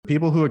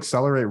people who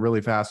accelerate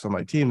really fast on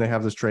my team, they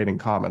have this trait in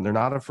common. They're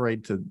not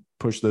afraid to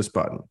push this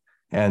button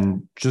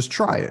and just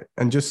try it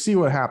and just see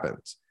what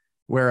happens.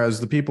 Whereas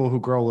the people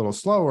who grow a little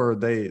slower,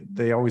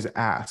 they always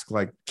ask,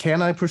 like,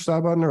 can I push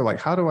that button? Or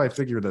like, how do I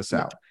figure this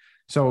out?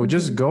 So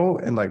just go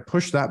and like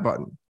push that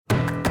button.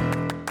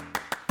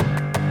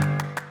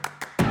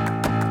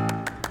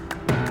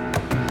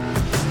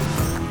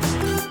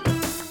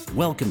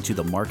 Welcome to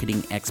the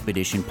Marketing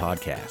Expedition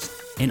Podcast,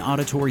 an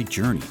auditory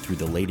journey through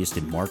the latest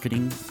in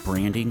marketing,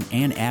 branding,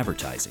 and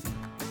advertising.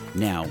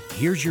 Now,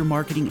 here's your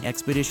Marketing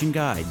Expedition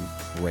guide,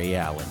 Ray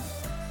Allen.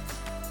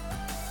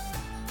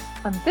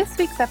 On this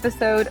week's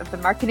episode of the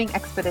Marketing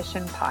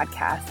Expedition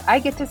Podcast, I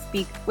get to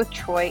speak with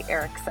Troy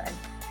Erickson.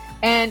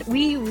 And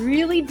we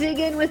really dig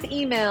in with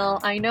email.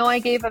 I know I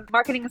gave a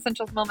Marketing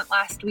Essentials moment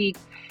last week,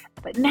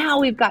 but now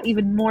we've got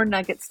even more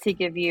nuggets to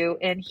give you.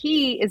 And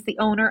he is the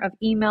owner of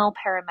Email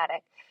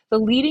Paramedic, the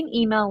leading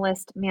email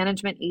list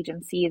management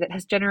agency that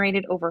has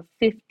generated over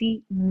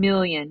 50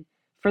 million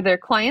for their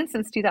clients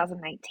since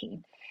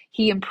 2019.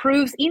 He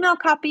improves email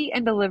copy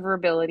and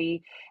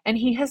deliverability, and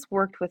he has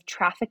worked with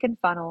Traffic and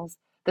Funnels,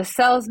 The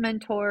Sales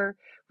Mentor,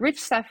 Rich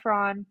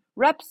Seffron,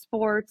 Rep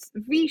Sports,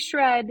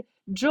 VShred,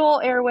 Joel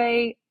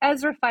Airway,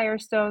 Ezra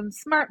Firestone,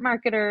 Smart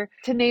Marketer,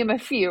 to name a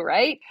few,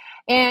 right?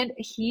 And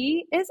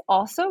he is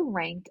also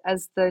ranked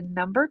as the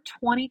number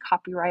 20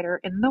 copywriter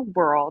in the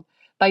world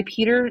by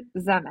Peter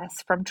Zemes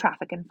from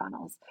Traffic and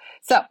Funnels.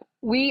 So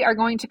we are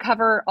going to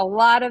cover a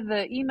lot of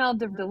the email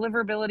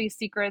deliverability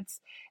secrets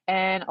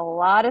and a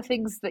lot of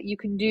things that you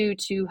can do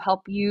to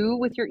help you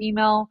with your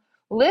email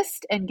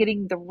list and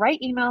getting the right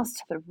emails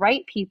to the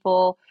right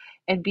people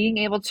and being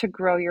able to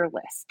grow your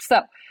list.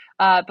 So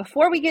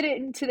before we get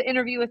into the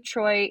interview with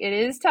Troy, it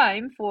is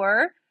time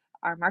for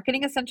our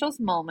Marketing Essentials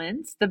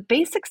moments, the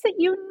basics that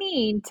you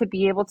need to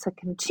be able to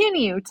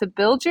continue to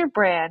build your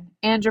brand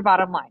and your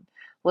bottom line.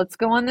 Let's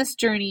go on this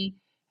journey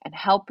and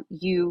help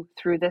you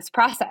through this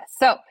process.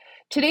 So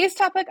today's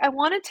topic, I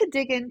wanted to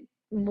dig in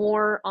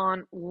more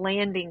on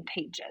landing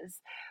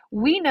pages.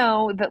 We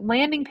know that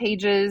landing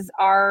pages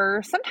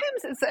are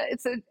sometimes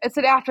it's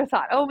an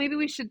afterthought. Oh, maybe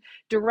we should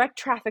direct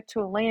traffic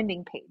to a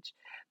landing page.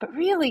 But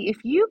really, if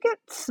you get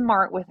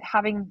smart with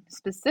having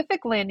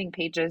specific landing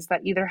pages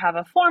that either have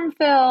a form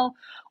fill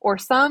or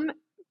some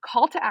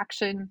call to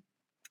action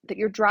that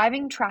you're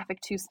driving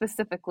traffic to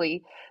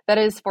specifically, that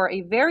is for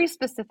a very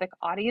specific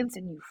audience,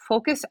 and you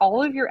focus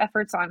all of your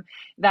efforts on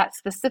that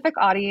specific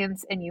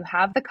audience, and you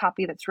have the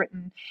copy that's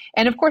written,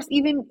 and of course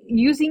even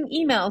using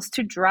emails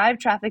to drive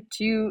traffic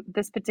to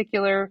this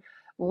particular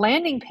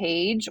landing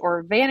page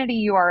or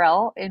vanity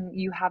URL, and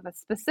you have a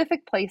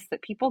specific place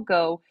that people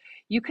go,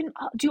 you can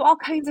do all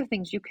kinds of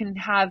things. You can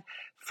have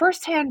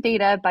firsthand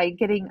data by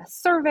getting a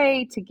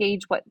survey to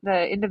gauge what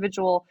the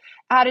individual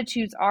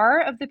attitudes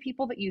are of the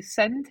people that you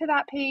send to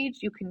that page.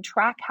 You can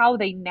track how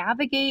they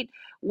navigate,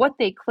 what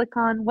they click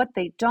on, what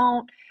they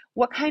don't.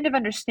 What kind of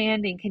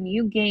understanding can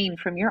you gain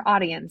from your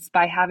audience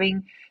by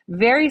having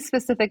very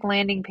specific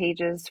landing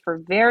pages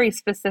for very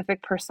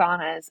specific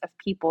personas of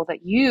people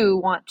that you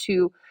want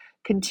to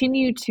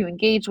continue to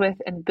engage with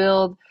and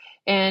build?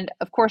 And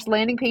of course,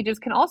 landing pages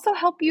can also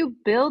help you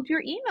build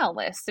your email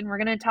list. And we're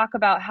going to talk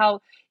about how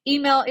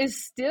email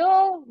is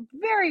still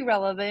very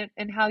relevant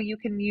and how you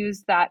can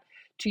use that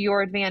to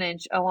your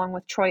advantage along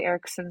with Troy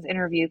Erickson's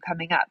interview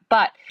coming up.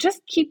 But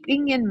just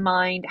keeping in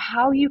mind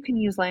how you can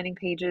use landing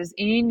pages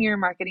in your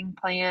marketing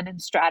plan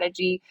and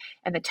strategy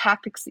and the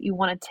tactics that you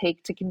want to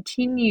take to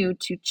continue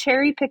to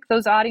cherry pick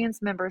those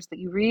audience members that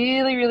you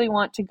really, really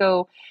want to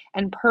go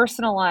and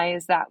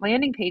personalize that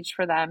landing page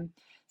for them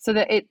so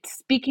that it's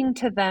speaking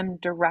to them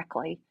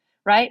directly,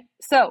 right?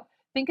 So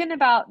thinking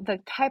about the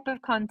type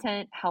of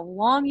content, how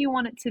long you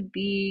want it to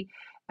be,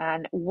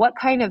 and what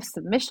kind of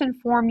submission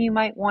form you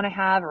might want to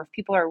have, or if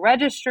people are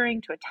registering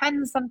to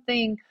attend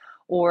something,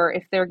 or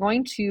if they're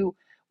going to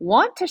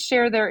want to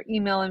share their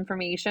email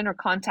information or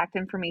contact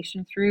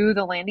information through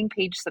the landing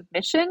page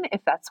submission,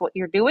 if that's what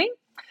you're doing,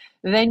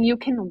 then you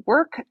can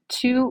work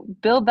to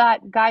build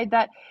that, guide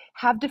that,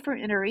 have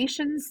different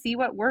iterations, see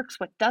what works,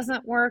 what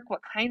doesn't work,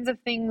 what kinds of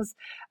things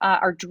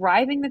are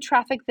driving the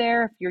traffic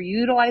there. If you're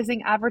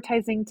utilizing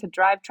advertising to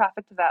drive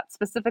traffic to that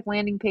specific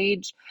landing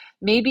page,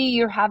 maybe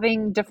you're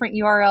having different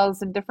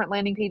URLs and different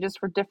landing pages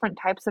for different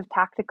types of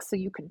tactics so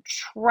you can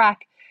track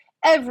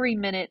every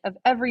minute of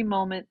every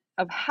moment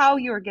of how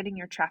you're getting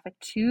your traffic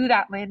to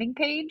that landing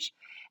page,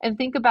 and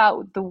think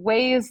about the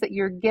ways that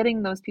you're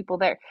getting those people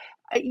there.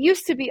 It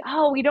used to be,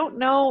 we don't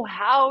know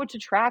how to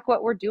track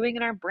what we're doing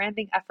in our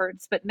branding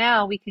efforts, but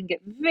now we can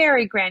get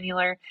very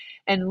granular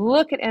and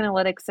look at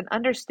analytics and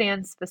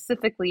understand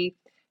specifically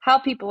how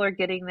people are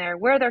getting there,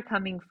 where they're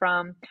coming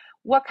from,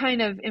 what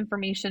kind of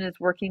information is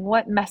working,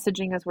 what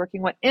messaging is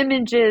working, what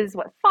images,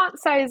 what font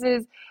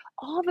sizes,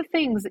 all the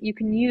things that you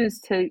can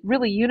use to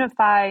really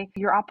unify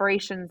your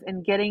operations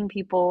and getting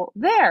people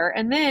there,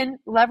 and then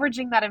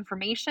leveraging that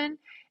information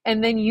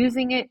and then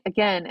using it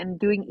again and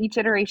doing each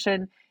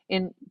iteration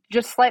in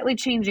just slightly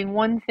changing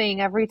one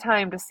thing every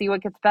time to see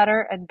what gets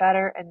better and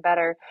better and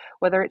better,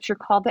 whether it's your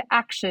call to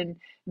action,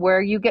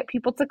 where you get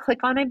people to click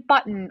on a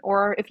button,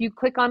 or if you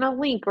click on a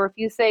link, or if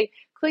you say,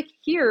 click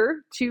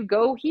here to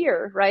go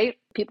here, right?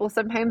 People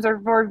sometimes are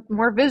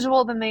more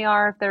visual than they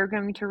are if they're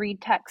going to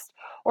read text.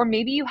 Or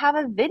maybe you have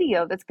a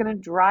video that's going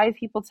to drive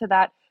people to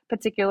that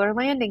particular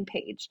landing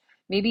page.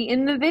 Maybe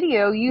in the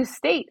video you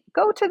state,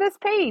 go to this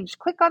page,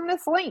 click on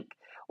this link.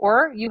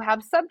 Or you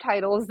have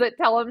subtitles that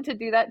tell them to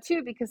do that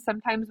too, because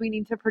sometimes we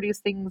need to produce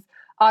things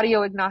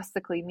audio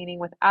agnostically, meaning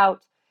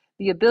without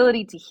the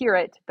ability to hear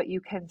it, but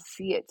you can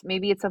see it.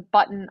 Maybe it's a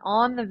button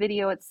on the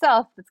video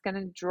itself that's going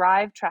to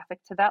drive traffic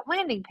to that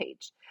landing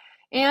page.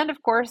 And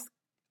of course,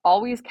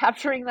 always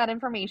capturing that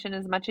information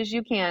as much as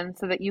you can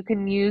so that you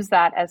can use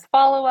that as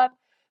follow-up,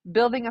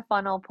 building a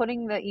funnel,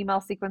 putting the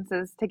email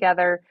sequences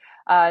together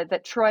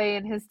that Troy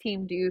and his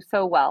team do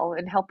so well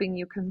in helping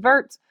you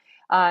convert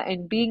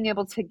and being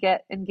able to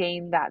get and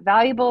gain that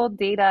valuable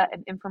data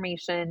and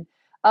information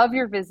of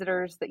your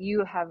visitors that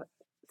you have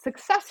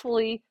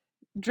successfully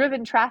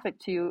driven traffic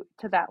to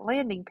that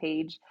landing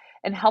page,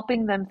 and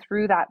helping them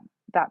through that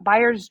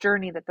buyer's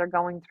journey that they're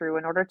going through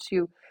in order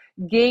to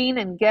gain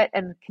and get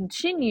and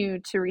continue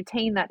to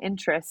retain that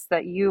interest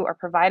that you are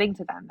providing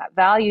to them, that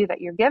value that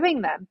you're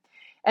giving them,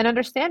 and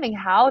understanding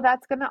how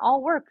that's going to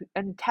all work,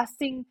 and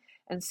testing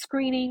and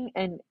screening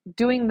and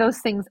doing those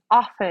things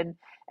often,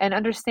 and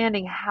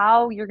understanding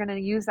how you're going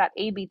to use that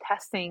A/B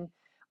testing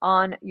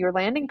on your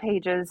landing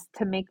pages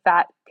to make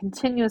that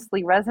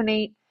continuously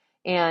resonate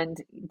and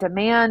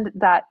demand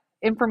that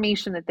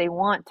information that they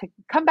want to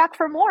come back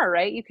for more,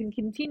 right? You can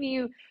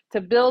continue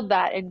to build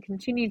that and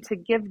continue to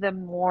give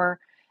them more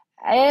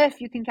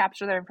if you can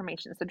capture their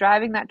information. So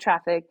driving that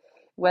traffic,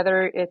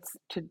 whether it's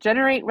to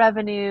generate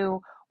revenue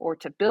or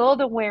to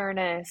build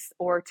awareness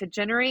or to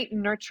generate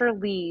and nurture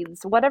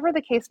leads, whatever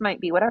the case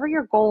might be, whatever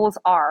your goals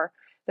are,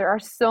 there are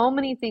so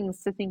many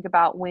things to think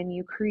about when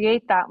you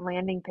create that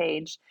landing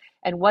page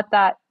and what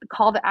that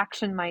call to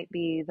action might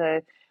be.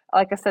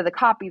 Like I said, the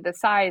copy, the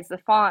size, the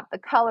font, the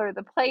color,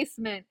 the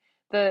placement,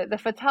 the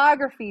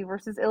photography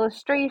versus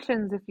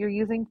illustrations. If you're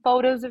using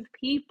photos of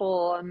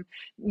people,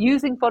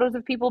 using photos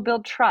of people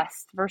build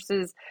trust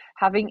versus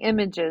having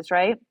images,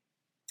 right?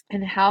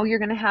 And how you're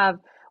going to have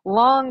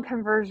long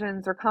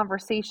conversions or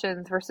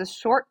conversations versus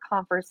short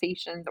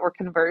conversations or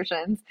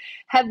conversions,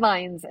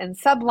 headlines and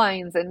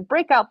sublines and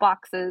breakout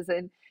boxes,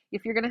 and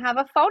if you're going to have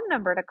a phone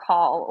number to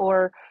call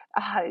or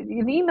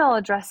an email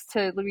address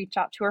to reach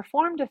out to or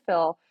form to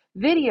fill,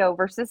 video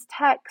versus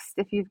text,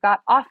 if you've got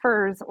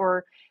offers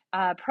or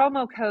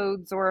promo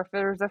codes, or if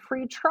there's a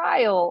free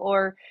trial,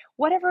 or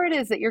whatever it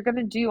is that you're going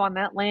to do on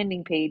that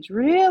landing page,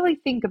 really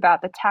think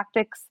about the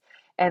tactics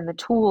and the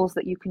tools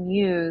that you can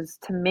use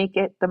to make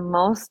it the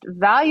most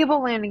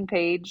valuable landing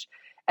page,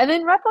 and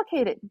then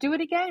replicate it. Do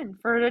it again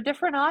for a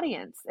different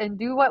audience and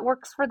do what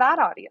works for that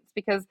audience,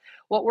 because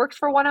what works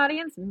for one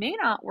audience may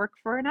not work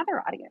for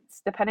another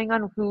audience, depending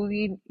on who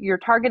you're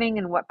targeting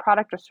and what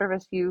product or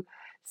service you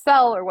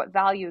sell or what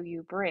value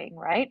you bring,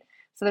 right?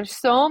 So there's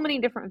so many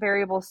different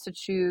variables to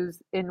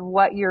choose in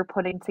what you're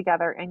putting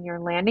together in your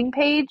landing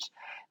page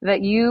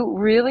that you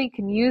really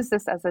can use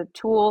this as a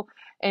tool,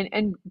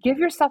 and give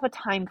yourself a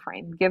time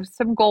frame, give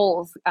some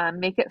goals,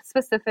 make it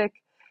specific,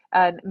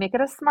 make it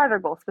a smarter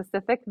goal,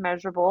 specific,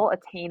 measurable,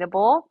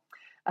 attainable,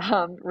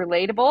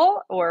 relatable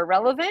or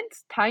relevant,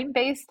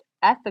 time-based,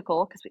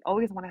 ethical, because we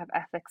always want to have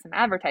ethics in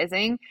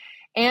advertising,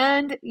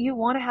 and you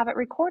want to have it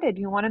recorded.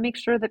 You want to make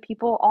sure that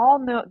people all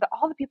know, that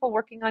all the people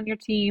working on your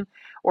team,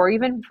 or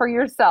even for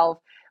yourself,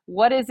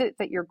 what is it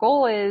that your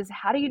goal is?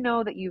 How do you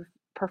know that you've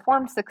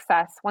performed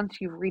success once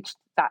you've reached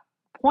that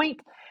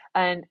point?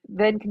 And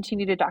then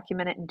continue to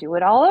document it and do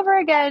it all over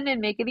again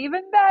and make it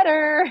even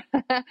better.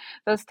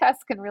 Those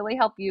tests can really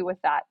help you with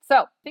that.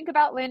 So think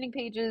about landing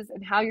pages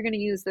and how you're going to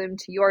use them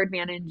to your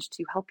advantage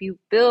to help you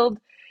build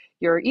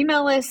your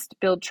email list,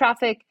 build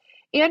traffic,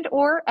 and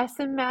or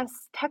SMS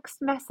text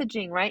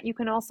messaging, right? You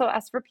can also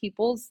ask for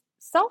people's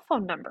cell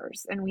phone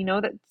numbers. And we know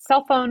that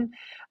cell phone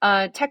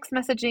text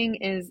messaging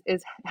is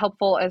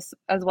helpful as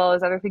well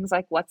as other things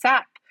like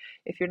WhatsApp.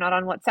 If you're not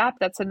on WhatsApp,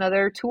 that's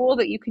another tool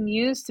that you can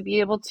use to be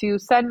able to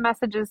send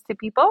messages to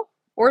people,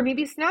 or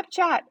maybe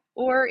Snapchat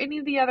or any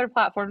of the other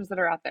platforms that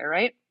are out there,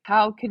 right?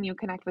 How can you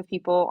connect with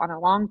people on a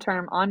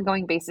long-term,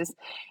 ongoing basis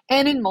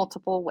and in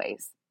multiple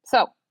ways?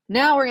 So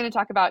now we're going to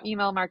talk about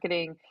email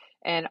marketing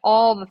and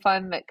all the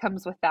fun that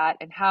comes with that,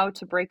 and how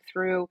to break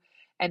through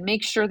and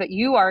make sure that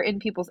you are in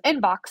people's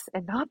inbox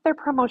and not their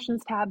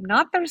promotions tab,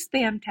 not their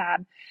spam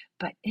tab,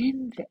 but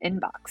in the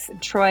inbox.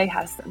 And Troy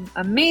has some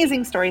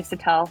amazing stories to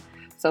tell.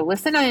 So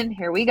listen in,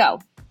 here we go.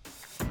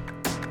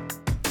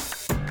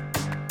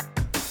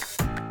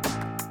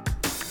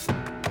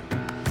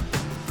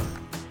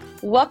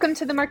 Welcome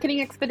to the Marketing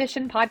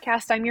Expedition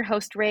podcast. I'm your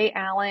host, Ray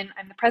Allen.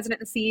 I'm the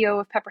president and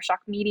CEO of Peppershock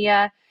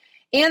Media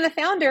and the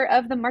founder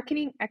of the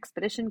Marketing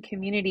Expedition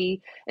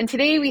community. And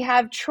today we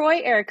have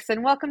Troy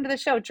Erickson. Welcome to the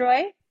show,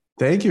 Troy.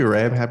 Thank you,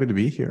 Ray. I'm happy to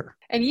be here.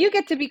 And you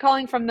get to be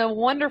calling from the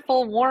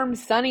wonderful, warm,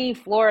 sunny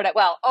Florida.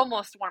 Well,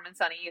 almost warm and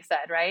sunny, you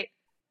said, right?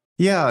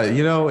 Yeah,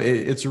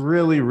 it's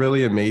really,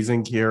 really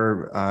amazing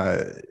here.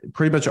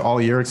 Pretty much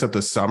all year except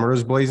the summer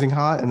is blazing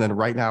hot. And then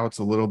right now it's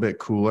a little bit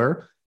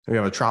cooler. We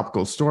have a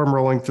tropical storm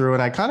rolling through,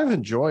 and I kind of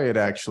enjoy it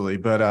actually.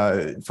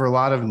 But for a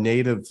lot of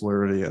native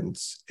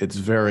Floridians, it's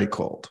very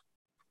cold.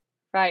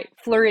 Right,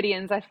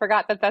 Floridians. I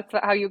forgot that that's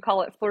how you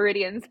call it,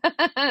 Floridians.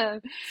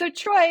 So,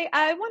 Troy,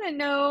 I want to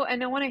know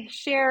and I want to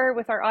share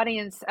with our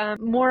audience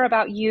more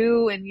about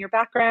you and your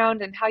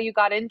background and how you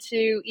got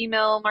into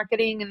email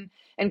marketing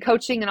and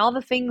coaching and all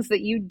the things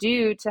that you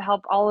do to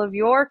help all of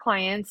your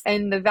clients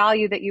and the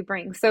value that you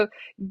bring. So,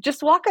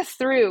 just walk us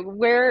through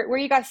where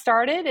you got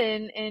started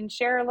and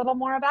share a little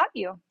more about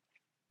you.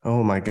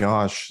 Oh my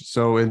gosh.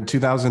 So in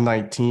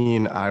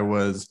 2019, I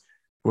was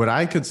what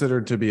I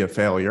considered to be a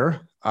failure.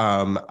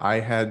 I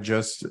had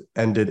just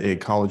ended a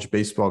college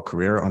baseball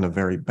career on a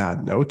very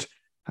bad note.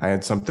 I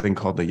had something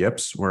called the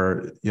yips,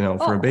 where,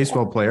 for a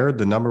baseball player,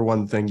 the number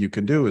one thing you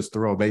can do is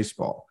throw a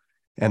baseball.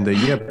 And the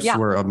yips Yeah.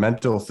 were a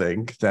mental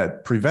thing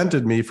that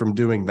prevented me from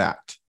doing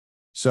that.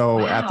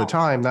 So at the Wow.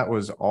 time, that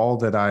was all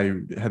that I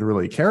had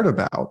really cared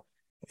about.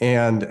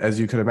 And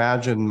as you can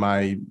imagine,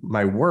 my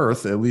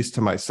worth, at least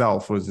to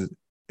myself, was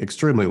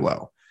extremely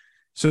low.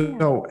 Yeah.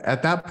 So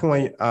at that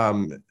point,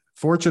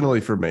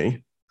 fortunately for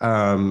me,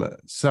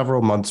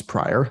 several months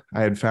prior,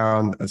 I had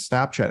found a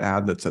Snapchat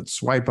ad that said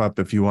 "swipe up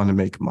if you want to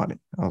make money."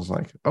 I was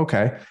like,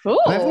 okay. And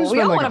I've Oh, always we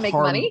been all like want a to make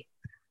hard. money.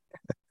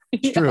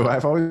 It's true.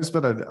 I've always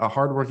been a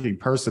hardworking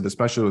person,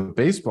 especially with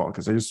baseball,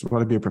 because I just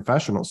want to be a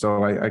professional.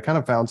 So I kind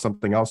of found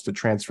something else to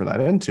transfer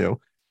that into.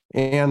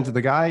 And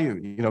the guy,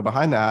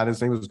 behind that,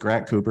 his name was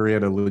Grant Cooper. He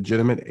had a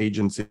legitimate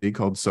agency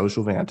called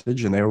Social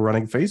Vantage, and they were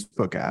running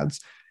Facebook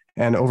ads.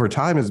 And over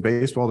time, as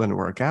baseball didn't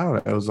work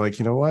out, I was like,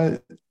 you know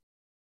what?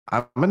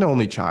 I'm an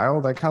only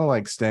child. I kind of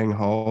like staying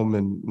home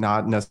and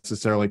not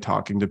necessarily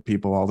talking to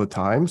people all the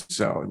time.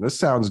 So this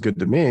sounds good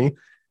to me.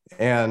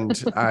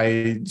 And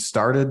I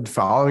started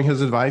following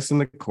his advice in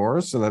the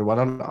course, and then went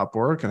on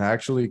Upwork and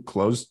actually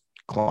closed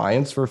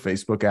clients for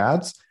Facebook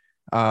ads.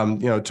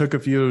 Took a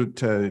few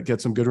to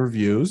get some good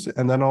reviews.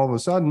 And then all of a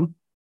sudden,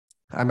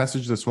 I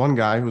messaged this one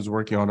guy who was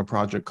working on a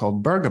project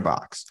called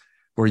BurgerBox,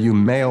 where you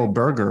mail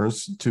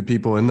burgers to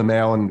people in the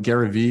mail. And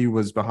Gary Vee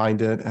was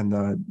behind it. And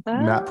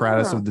Matt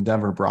Prattis Oh. of the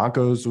Denver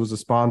Broncos was a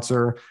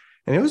sponsor.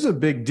 And it was a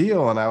big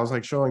deal. And I was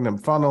like showing them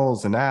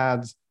funnels and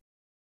ads.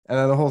 And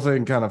then the whole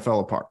thing kind of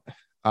fell apart.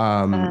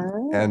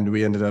 Oh. And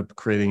we ended up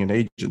creating an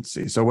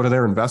agency. So one of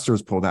their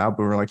investors pulled out,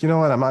 but we were like, you know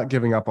what? I'm not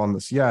giving up on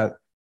this yet.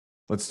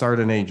 Let's start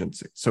an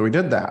agency. So we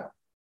did that,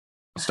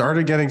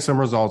 started getting some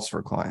results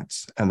for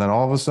clients. And then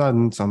all of a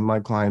sudden, some of my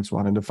clients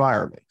wanted to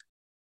fire me.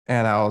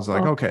 And I was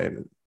like, Oh. okay,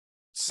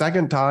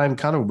 second time,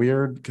 kind of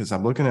weird, because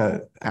I'm looking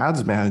at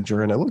ads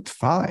manager and it looked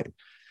fine.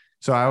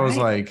 So I was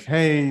Right. like,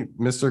 hey,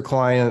 Mr.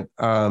 Client,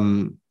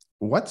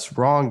 what's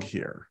wrong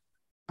here?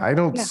 I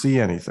don't Yeah. see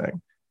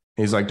anything.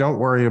 He's like, don't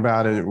worry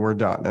about it. We're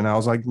done. And I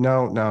was like,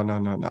 no, no, no,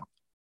 no, no.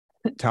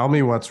 Tell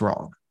me what's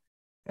wrong.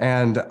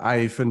 And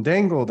I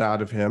fandangled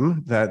out of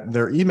him that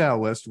their email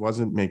list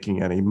wasn't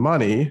making any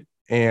money.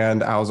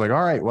 And I was like,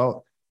 all right,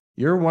 well,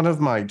 you're one of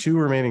my two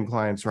remaining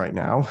clients right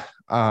now.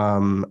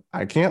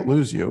 I can't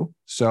lose you.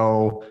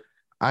 So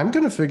I'm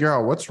going to figure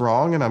out what's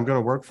wrong, and I'm going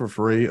to work for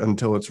free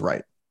until it's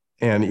right.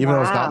 And even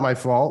though it's not Wow. my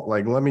fault,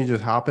 like, let me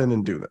just hop in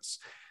and do this.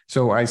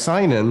 So I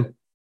sign in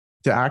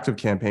to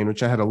ActiveCampaign,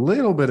 which I had a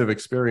little bit of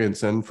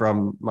experience in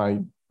from my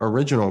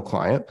original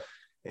client.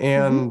 Mhm.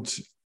 And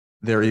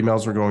their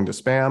emails were going to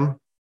spam.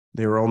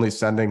 They were only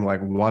sending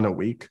like one a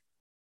week,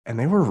 and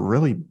they were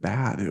really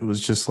bad. It was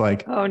just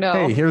like, Oh hey,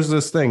 no. here's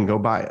this thing, go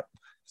buy it.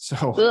 So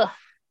Ugh.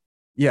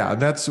 yeah,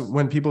 that's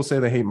when people say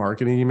they hate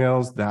marketing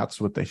emails,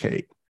 that's what they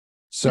hate.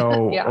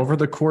 So Yeah. over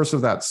the course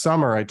of that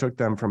summer, I took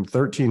them from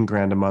 13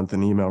 grand a month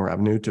in email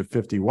revenue to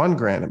 51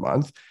 grand a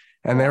month.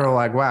 And they were Wow.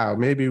 like, wow,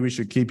 maybe we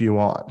should keep you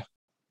on.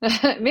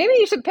 Maybe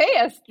you should pay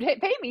us.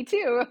 Pay me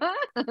too.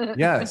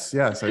 Yes,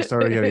 yes. I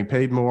started getting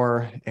paid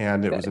more,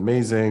 and it was Good.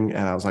 amazing.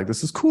 And I was like,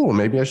 this is cool.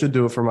 Maybe I should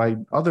do it for my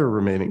other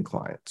remaining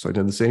clients. So I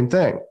did the same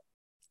thing.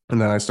 And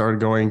then I started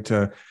going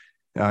to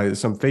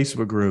some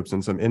Facebook groups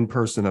and some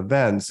in-person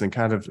events, and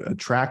kind of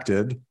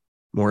attracted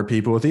more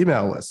people with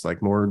email lists,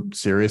 like more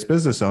serious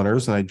business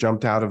owners. And I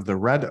jumped out of the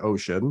red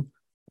ocean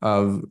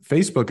of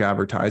Facebook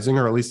advertising,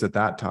 or at least at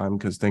that time,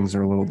 because things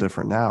are a little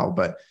different now.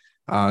 But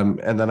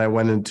and then I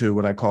went into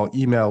what I call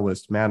email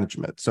list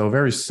management. So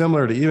very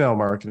similar to email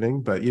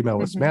marketing, but email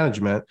list Mhm.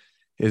 management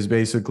is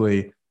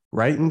basically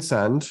write and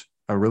send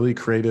a really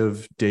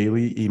creative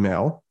daily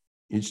email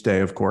each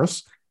day, of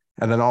course,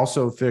 and then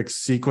also fix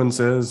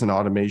sequences and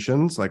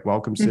automations like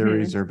welcome Mhm.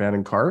 series or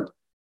abandoned cart.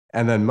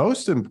 And then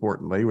most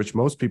importantly, which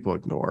most people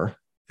ignore,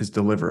 is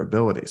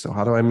deliverability. So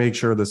how do I make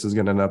sure this is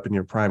going to end up in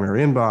your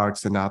primary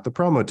inbox and not the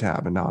promo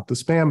tab and not the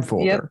spam Yep.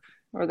 folder?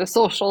 Or the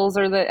socials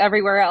or the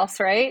everywhere else,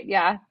 right?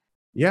 Yeah.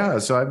 Yeah,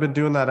 so I've been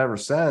doing that ever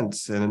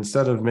since. And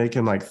instead of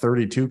making like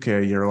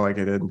 32K a year like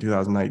I did in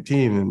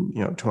 2019,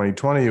 and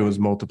 2020 it was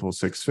multiple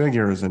six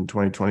figures, and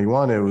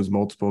 2021 it was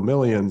multiple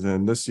millions,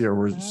 and this year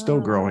we're still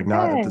Oh, growing,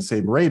 not at the good.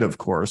 same rate, of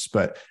course,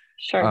 but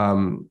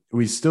Sure.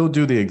 we still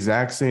do the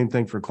exact same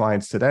thing for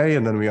clients today.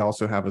 And then we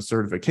also have a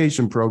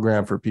certification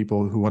program for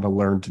people who want to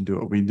learn to do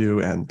what we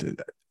do.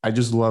 And I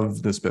just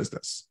love this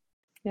business.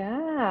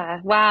 Yeah.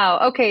 Wow.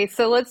 Okay,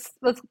 so let's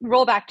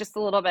roll back just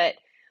a little bit.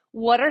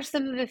 What are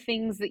some of the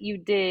things that you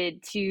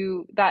did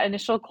to that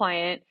initial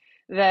client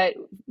that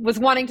was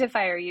wanting to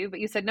fire you, but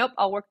you said, "Nope,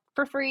 I'll work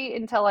for free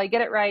until I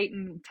get it right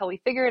and until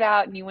we figure it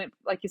out." And you went,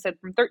 like you said,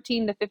 from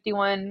 13 to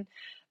 51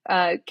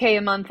 K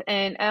a month.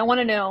 And I want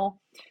to know,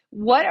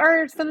 what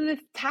are some of the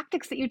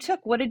tactics that you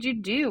took? What did you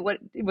do? What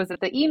was it,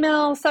 the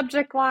email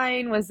subject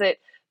line? Was it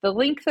the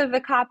length of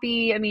the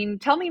copy? I mean,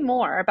 tell me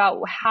more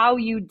about how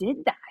you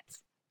did that.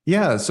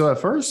 Yeah. So at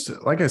first,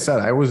 like I said,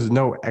 I was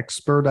no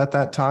expert at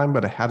that time,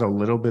 but I had a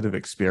little bit of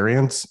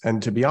experience.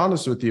 And to be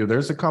honest with you,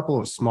 there's a couple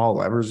of small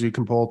levers you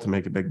can pull to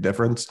make a big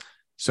difference.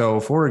 So,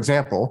 for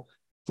example,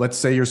 let's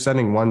say you're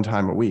sending one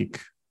time a week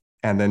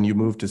and then you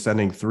move to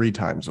sending three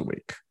times a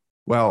week.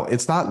 Well,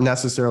 it's not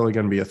necessarily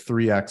going to be a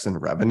 3x in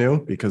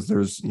revenue because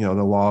there's, the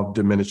law of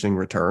diminishing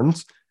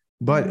returns,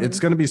 but it's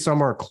Mm-hmm. going to be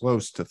somewhere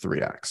close to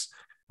 3x.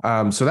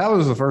 So that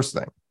was the first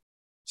thing.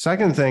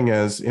 Second thing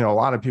is, a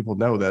lot of people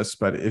know this,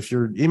 but if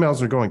your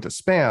emails are going to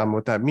spam,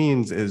 what that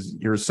means is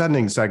your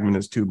sending segment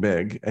is too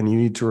big and you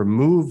need to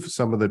remove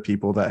some of the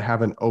people that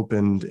haven't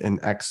opened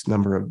in X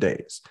number of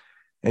days.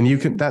 And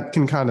that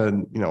can kind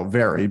of,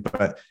 vary,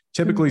 but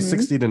typically Mm-hmm.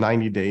 60 to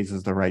 90 days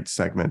is the right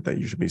segment that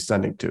you should be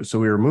sending to. So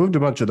we removed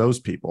a bunch of those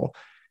people.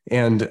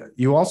 And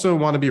you also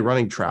want to be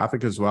running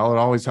traffic as well. It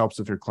always helps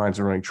if your clients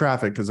are running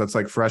traffic because that's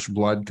like fresh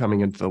blood coming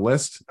into the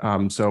list.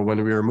 So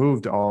when we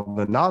removed all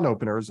the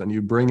non-openers and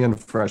you bring in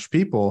fresh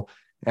people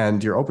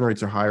and your open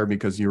rates are higher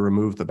because you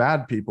remove the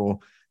bad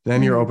people,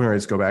 then your open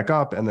rates go back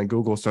up and then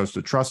Google starts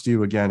to trust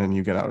you again and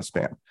you get out of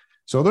spam.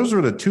 So those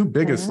were the two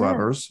biggest Ah,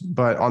 levers.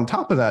 But on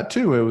top of that,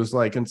 too, it was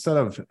like instead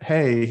of,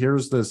 hey,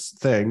 here's this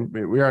thing,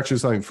 we were actually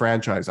selling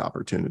franchise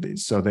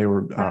opportunities. So they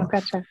were oh,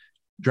 gotcha.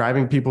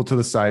 driving people to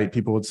the site,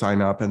 people would sign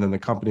up, and then the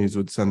companies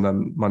would send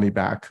them money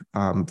back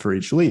for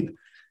each lead.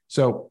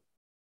 So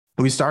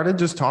we started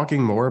just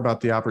talking more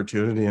about the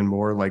opportunity and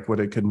more like what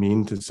it could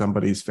mean to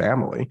somebody's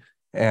family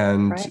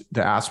and Right.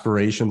 the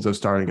aspirations of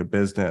starting a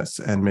business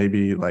and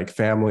maybe like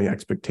family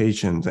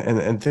expectations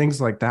and things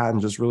like that.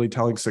 And just really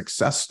telling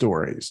success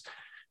stories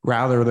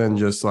rather than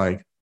just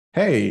like,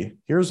 hey,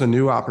 here's a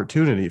new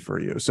opportunity for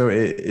you. So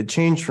it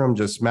changed from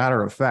just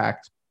matter of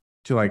fact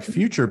to like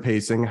future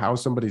pacing how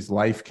somebody's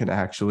life can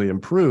actually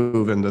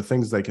improve and the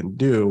things they can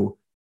do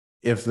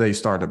if they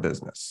start a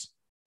business.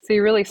 So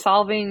you're really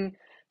solving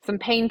some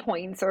pain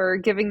points or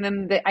giving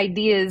them the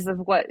ideas of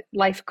what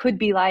life could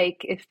be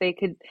like if they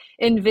could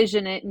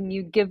envision it, and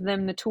you give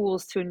them the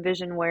tools to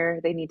envision where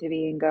they need to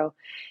be and go.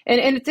 And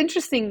it's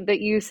interesting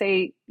that you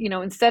say,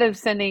 instead of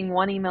sending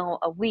one email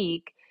a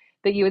week,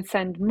 that you would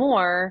send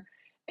more.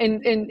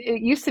 And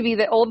it used to be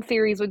that old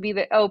theories would be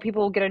that, oh,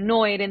 people will get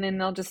annoyed and then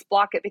they'll just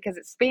block it because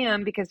it's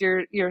spam because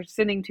you're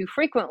sending too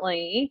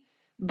frequently.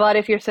 But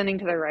if you're sending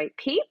to the right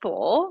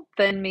people,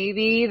 then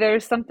maybe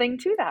there's something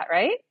to that,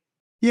 right?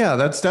 Yeah,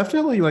 that's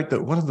definitely like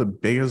the one of the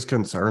biggest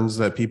concerns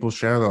that people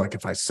share. They're like,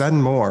 if I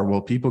send more,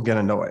 will people get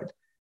annoyed?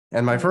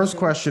 And my first Hmm.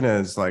 question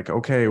is like,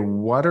 okay,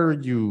 what are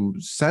you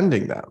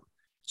sending them?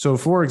 So,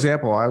 for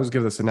example, I always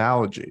give this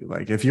analogy.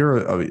 Like, if you're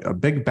a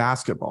big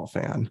basketball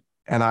fan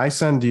and I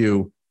send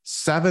you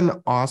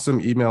 7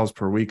 awesome emails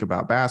per week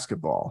about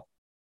basketball,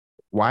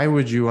 why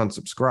would you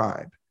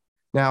unsubscribe?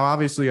 Now,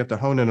 obviously, you have to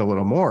hone in a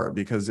little more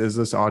because is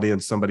this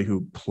audience somebody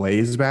who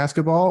plays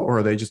basketball or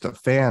are they just a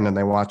fan and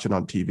they watch it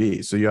on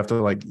TV? So you have to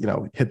like,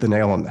 hit the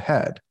nail on the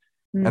head.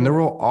 And there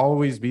Mm. will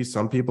always be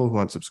some people who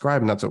unsubscribe,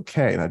 and that's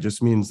okay. That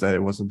just means that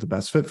it wasn't the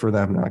best fit for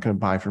them. They're not going to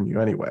buy from you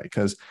anyway.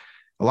 Because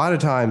a lot of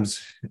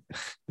times,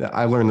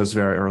 I learned this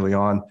very early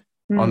on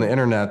the Mm.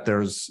 internet,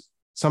 there's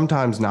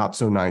sometimes not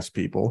so nice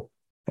people.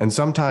 And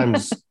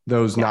sometimes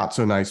those Yeah. not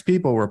so nice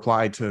people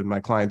reply to my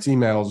clients'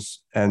 emails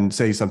and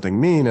say something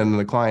mean. And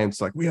the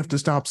client's like, we have to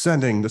stop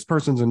sending. This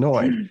person's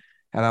annoyed.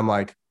 And I'm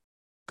like,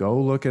 go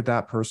look at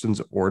that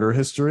person's order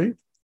history.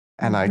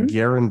 And I Hmm.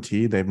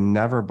 guarantee they've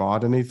never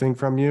bought anything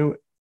from you.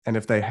 And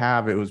if they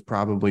have, it was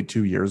probably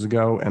 2 years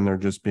ago and they're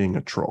just being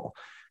a troll.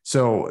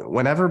 So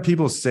whenever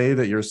people say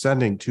that you're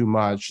sending too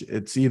much,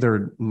 it's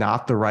either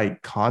not the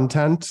right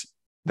content.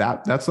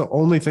 That's the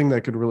only thing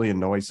that could really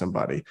annoy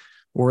somebody.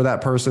 Or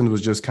that person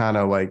was just kind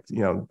of like,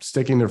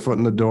 sticking their foot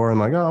in the door and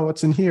like, oh,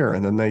 what's in here?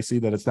 And then they see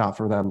that it's not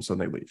for them. So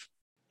they leave.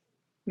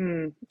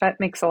 Mm. That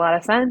makes a lot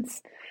of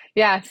sense.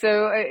 Yeah,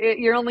 so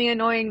you're only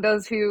annoying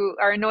those who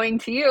are annoying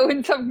to you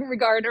in some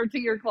regard or to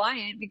your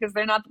client because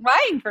they're not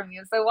buying from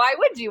you. So why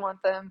would you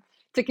want them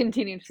to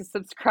continue to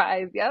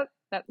subscribe? Yep,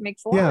 that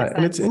makes a lot of Yeah,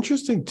 and it's sense.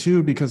 interesting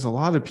too because a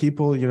lot of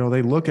people,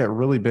 they look at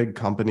really big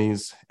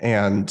companies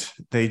and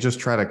they just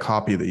try to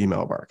copy the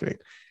email marketing.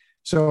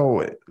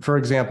 So, for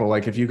example,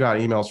 like if you got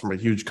emails from a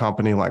huge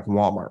company like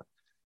Walmart,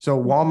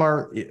 so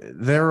Walmart,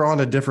 they're on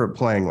a different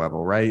playing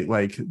level, right?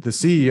 Like the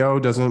CEO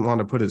doesn't want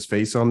to put his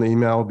face on the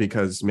email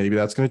because maybe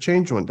that's going to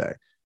change one day.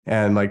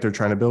 And like they're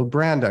trying to build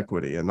brand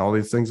equity and all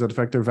these things that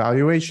affect their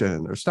valuation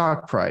and their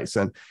stock price.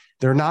 And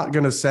they're not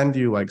going to send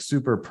you like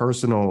super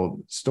personal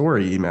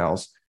story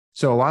emails.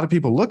 So a lot of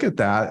people look at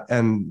that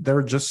and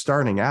they're just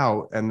starting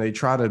out and they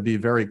try to be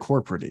very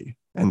corporate-y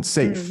and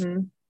safe. Mm-hmm.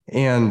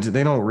 And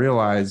they don't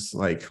realize,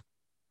 like,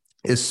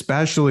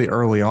 especially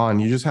early on,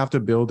 you just have to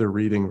build a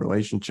reading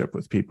relationship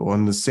with people.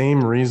 And the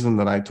same reason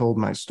that I told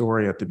my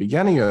story at the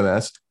beginning of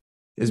this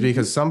is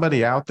because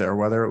somebody out there,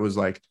 whether it was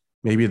like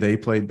maybe they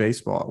played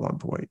baseball at one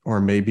point,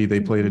 or maybe they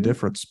played a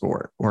different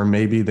sport, or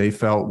maybe they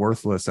felt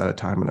worthless at a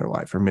time in their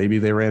life, or maybe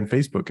they ran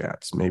Facebook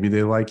ads, maybe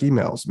they like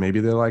emails, maybe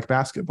they like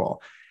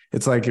basketball.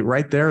 It's like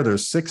right there,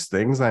 there's 6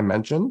 things I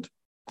mentioned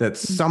that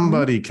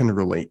somebody can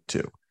relate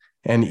to.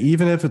 And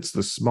even if it's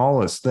the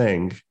smallest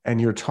thing and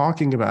you're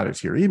talking about it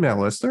to your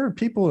email list, there are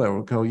people that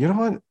will go, you know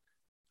what?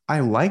 I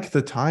like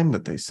the time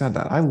that they said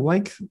that. I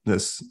like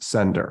this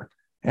sender.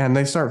 And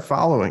they start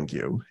following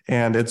you.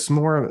 And it's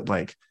more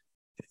like,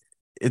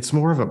 it's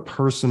more of a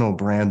personal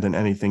brand than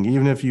anything,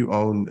 even if you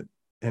own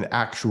an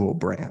actual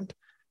brand.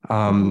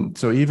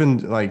 So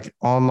even like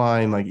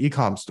online, like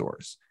e-com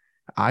stores,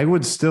 I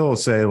would still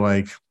say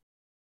like,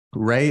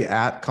 Ray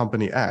at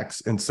company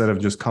X instead of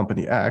just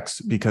company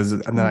X, because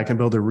and then I can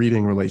build a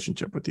reading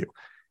relationship with you.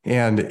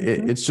 And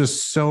it's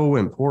just so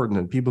important.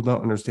 And people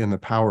don't understand the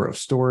power of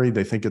story.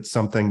 They think it's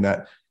something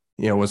that,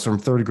 you know, was from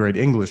 3rd grade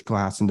English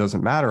class and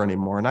doesn't matter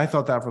anymore. And I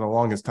thought that for the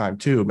longest time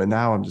too. But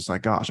now I'm just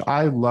like, gosh,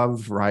 I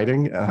love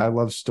writing and I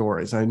love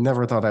stories. I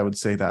never thought I would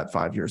say that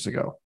 5 years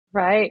ago.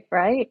 Right,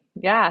 right.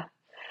 Yeah.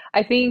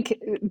 I think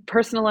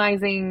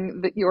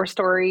personalizing your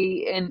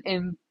story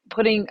and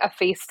putting a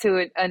face to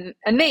it,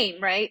 a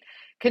name, right,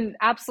 can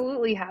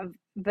absolutely have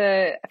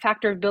the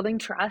factor of building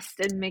trust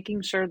and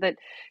making sure that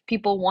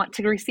people want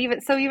to receive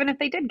it. So even if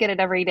they did get it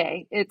every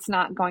day, it's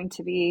not going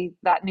to be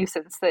that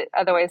nuisance that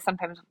otherwise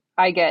sometimes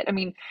I get. I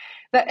mean,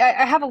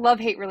 I have a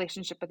love-hate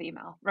relationship with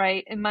email,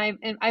 right? And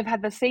I've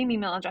had the same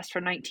email address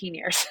for 19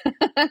 years,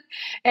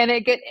 and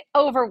it get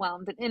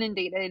overwhelmed and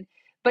inundated.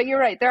 But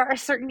you're right. There are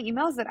certain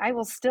emails that I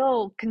will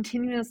still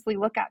continuously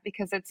look at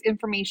because it's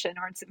information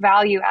or it's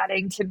value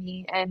adding to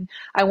me and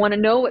I want to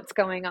know what's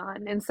going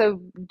on. And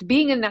so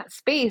being in that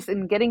space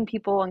and getting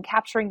people and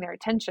capturing their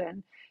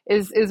attention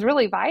is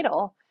really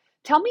vital.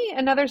 Tell me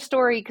another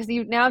story, because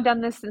you've now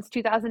done this since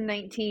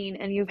 2019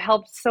 and you've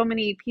helped so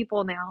many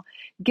people now.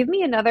 Give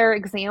me another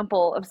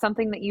example of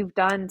something that you've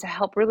done to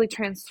help really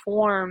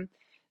transform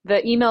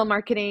the email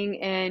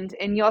marketing, and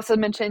you also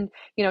mentioned,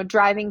 you know,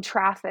 driving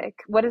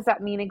traffic. What does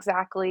that mean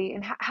exactly,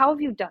 and how have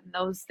you done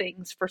those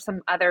things for some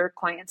other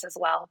clients as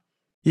well?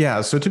 Yeah.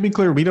 So to be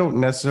clear, we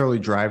don't necessarily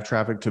drive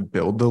traffic to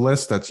build the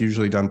list. That's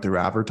usually done through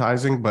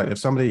advertising. But if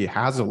somebody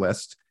has a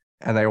list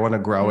and they want to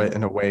grow it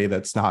in a way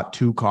that's not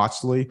too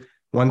costly,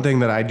 one thing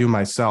that I do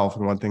myself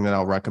and one thing that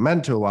I'll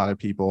recommend to a lot of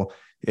people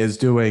is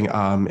doing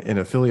an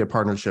affiliate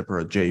partnership or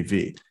a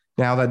JV.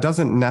 Now, that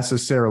doesn't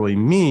necessarily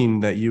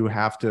mean that you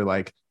have to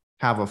like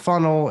have a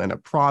funnel and a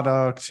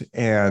product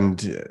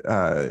and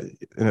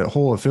a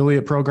whole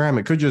affiliate program.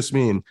 It could just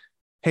mean,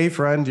 hey,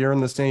 friend, you're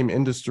in the same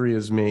industry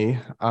as me.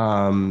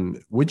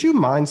 Would you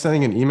mind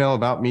sending an email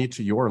about me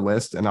to your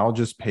list? And I'll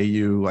just pay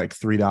you like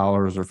 $3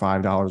 or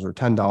 $5 or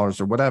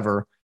 $10 or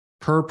whatever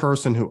per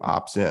person who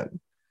opts in.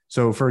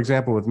 So for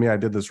example, with me, I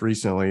did this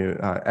recently.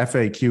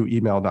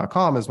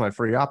 FAQemail.com is my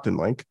free opt-in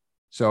link.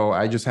 So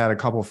I just had a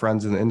couple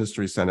friends in the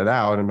industry send it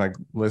out and my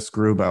list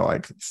grew by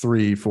like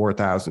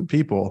 4,000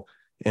 people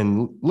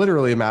in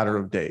literally a matter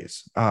of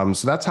days. So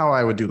that's how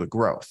I would do the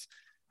growth.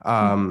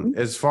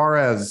 As far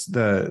as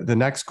the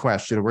next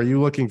question, were you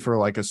looking for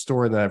like a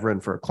story that I've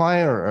written for a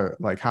client or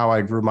like how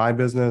I grew my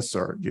business,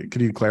 or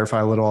could you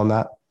clarify a little on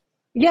that?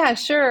 Yeah,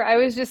 sure. I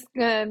was just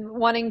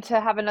wanting to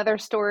have another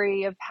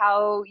story of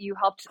how you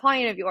helped a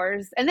client of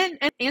yours, and then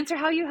answer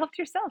how you helped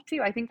yourself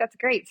too. I think that's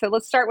great. So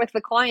let's start with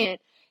the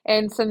client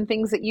and some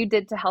things that you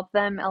did to help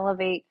them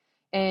elevate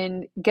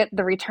and get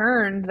the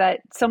return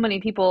that so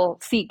many people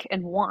seek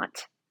and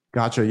want.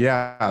 Gotcha.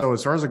 Yeah. So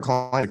as far as a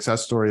client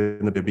success story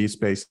in the B2B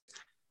space,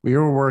 we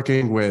were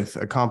working with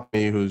a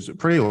company who's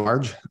pretty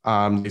large.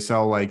 They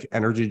sell like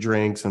energy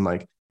drinks and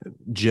like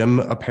gym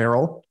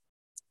apparel.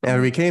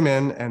 And we came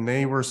in and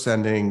they were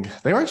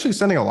actually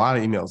sending a lot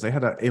of emails. They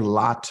had a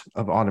lot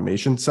of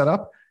automation set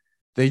up.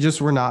 They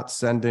just were not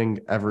sending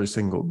every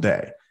single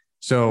day.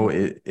 So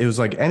it was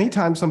like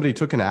anytime somebody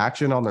took an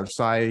action on their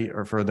site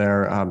or for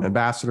their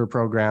ambassador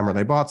program, or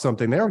they bought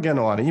something, they were getting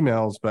a lot of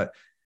emails, but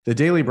the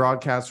daily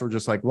broadcasts were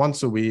just like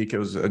once a week. It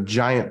was a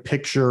giant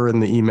picture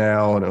in the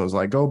email and it was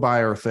like, go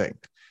buy our thing.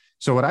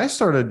 So what I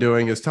started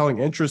doing is telling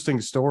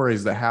interesting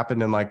stories that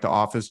happened in like the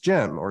office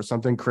gym, or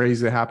something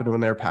crazy that happened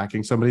when they're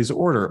packing somebody's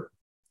order,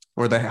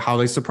 or how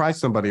they surprised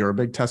somebody, or a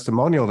big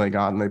testimonial they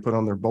got and they put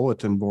on their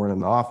bulletin board in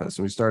the office.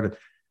 And we started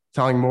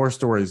telling more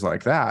stories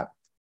like that.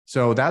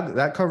 So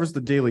that covers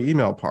the daily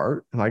email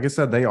part. And like I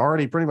said, they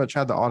already pretty much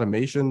had the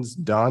automations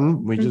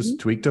done. We just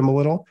tweaked them a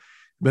little.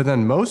 But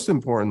then most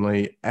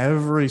importantly,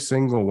 every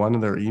single one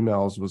of their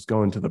emails was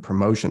going to the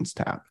promotions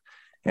tab.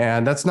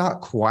 And that's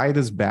not quite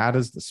as bad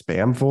as the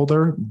spam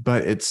folder,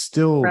 but it's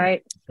still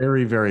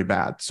very, very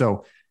bad.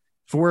 So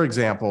for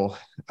example,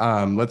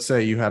 let's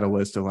say you had a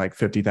list of like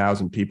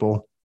 50,000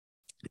 people.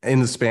 In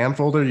the spam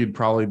folder, you'd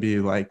probably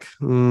be like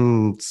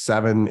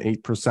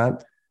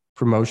 7-8%.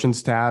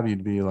 Promotions tab,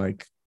 you'd be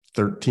like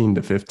 13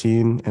 to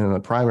 15. And in the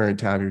primary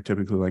tab, you're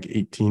typically like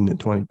 18 to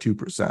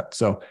 22%.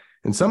 So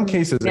in some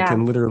cases, it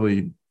can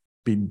literally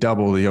be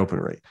double the open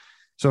rate.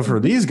 So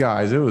for these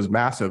guys, it was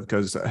massive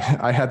because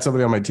I had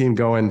somebody on my team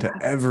go into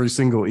every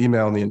single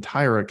email in the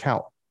entire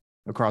account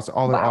across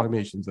all their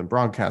automations and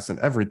broadcasts and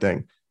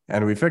everything.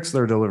 And we fixed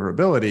their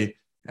deliverability,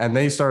 and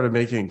they started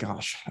making,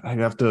 gosh, I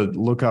have to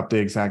look up the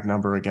exact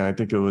number again. I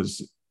think it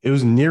was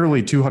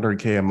nearly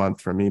 200K a month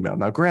from email.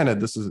 Now,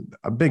 granted, this is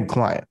a big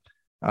client.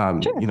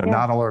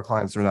 Not all our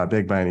clients are that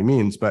big by any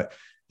means, but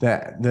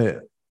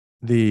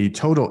the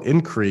total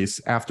increase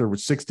after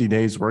 60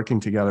 days working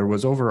together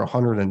was over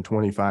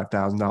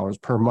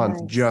 $125,000 per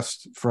month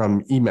just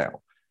from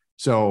email.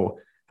 So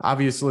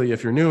obviously,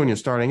 if you're new and you're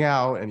starting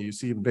out and you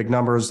see big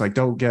numbers, like,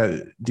 don't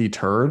get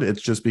deterred.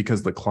 It's just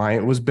because the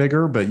client was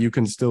bigger, but you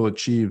can still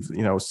achieve,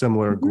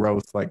 similar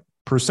growth, like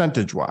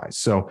percentage wise.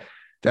 So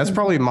that's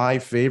probably my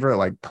favorite,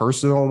 like,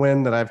 personal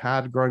win that I've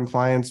had growing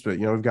clients. But,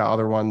 we've got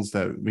other ones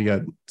that we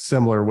get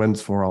similar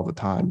wins for all the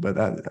time. But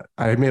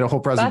I made a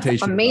whole presentation.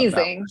 That's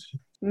amazing.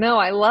 No,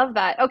 I love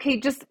that. Okay,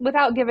 just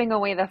without giving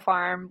away the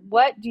farm,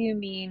 what do you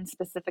mean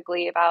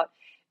specifically about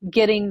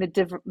getting the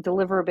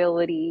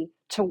deliverability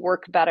to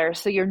work better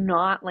so you're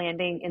not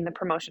landing in the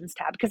promotions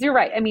tab? Because you're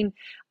right. I mean,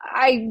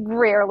 I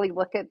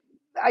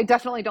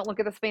definitely don't look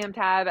at the spam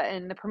tab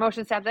and the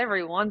promotions tabs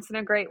every once in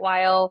a great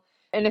while.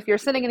 And if you're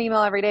sending an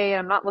email every day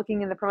and I'm not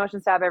looking in the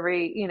promotions tab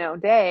every,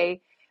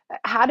 day,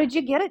 how did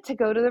you get it to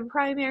go to the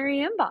primary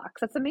inbox?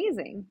 That's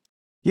amazing.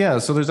 Yeah,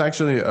 so there's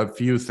actually a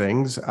few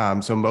things.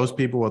 So most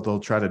people, what they'll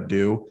try to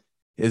do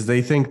is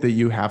they think that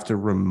you have to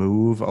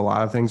remove a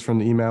lot of things from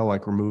the email,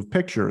 like remove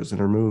pictures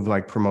and remove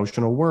like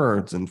promotional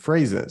words and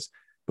phrases.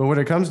 But what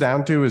it comes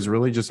down to is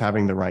really just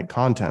having the right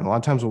content. A lot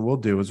of times what we'll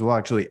do is we'll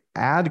actually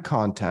add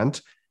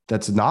content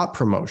that's not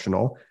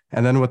promotional.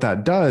 And then what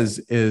that does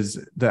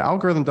is the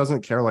algorithm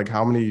doesn't care like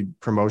how many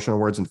promotional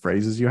words and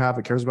phrases you have.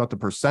 It cares about the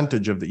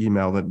percentage of the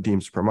email that it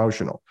deems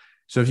promotional.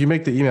 So if you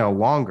make the email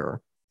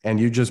longer and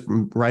you just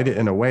write it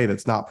in a way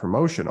that's not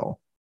promotional,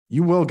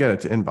 you will get it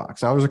to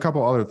inbox. Now, there's a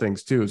couple other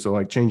things too. So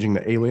like changing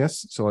the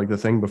alias. So like the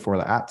thing before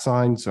the @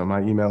 sign. So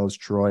my email is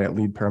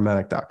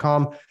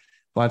troy@leadparamedic.com. A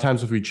lot of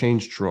times if we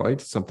change Troy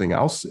to something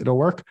else, it'll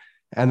work.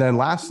 And then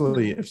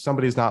lastly, if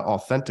somebody's not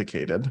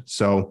authenticated,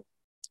 so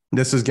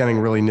this is getting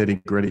really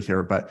nitty gritty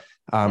here, but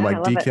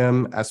like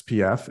DKIM,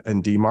 SPF,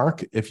 and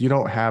DMARC, if you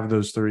don't have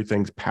those three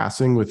things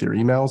passing with your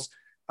emails,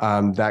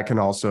 that can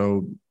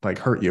also like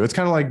hurt you. It's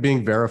kind of like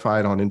being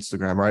verified on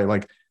Instagram, right?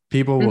 Like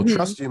people will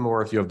trust you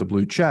more if you have the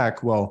blue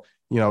check. Well,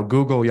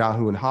 Google,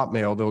 Yahoo, and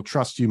Hotmail, they'll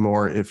trust you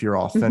more if you're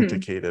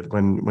authenticated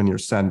when you're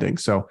sending.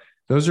 So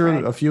those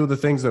are a few of the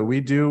things that we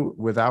do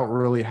without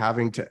really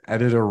having to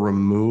edit or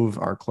remove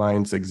our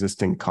clients'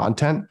 existing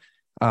content.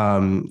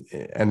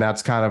 And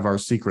that's kind of our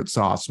secret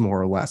sauce, more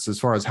or less, as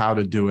far as how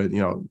to do it.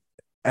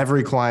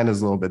 Every client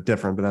is a little bit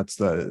different, but that's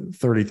the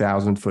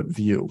 30,000-foot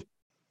view.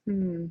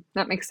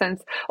 That makes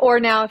sense. Or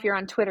now if you're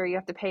on Twitter, you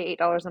have to pay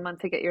 $8 a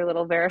month to get your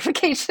little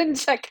verification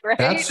check, right?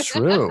 That's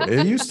true.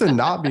 It used to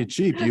not be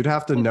cheap. You'd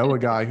have to know a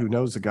guy who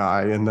knows a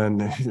guy, and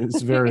then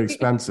it's very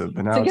expensive.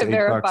 But now it's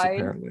 $8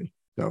 apparently.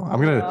 So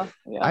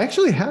I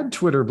actually had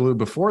Twitter Blue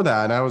before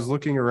that, and I was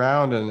looking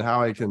around and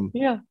how I can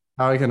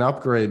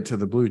upgrade to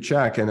the blue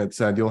check, and it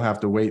said you'll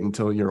have to wait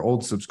until your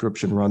old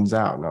subscription runs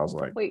out. And I was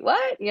like, wait,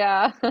 what?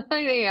 Yeah.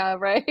 Yeah,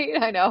 right.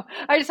 I know.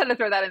 I just had to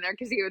throw that in there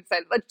because you had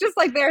said just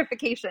like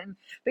verification.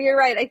 But you're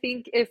right. I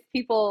think if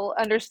people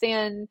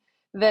understand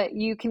that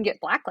you can get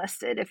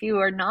blacklisted if you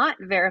are not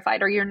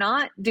verified or you're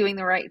not doing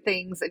the right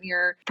things and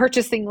you're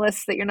purchasing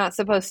lists that you're not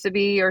supposed to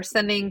be, or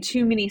sending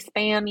too many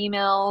spam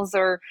emails,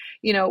 or,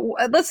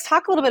 let's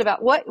talk a little bit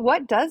about what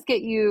does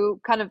get you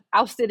kind of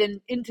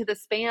ousted into the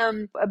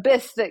spam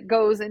abyss that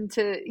goes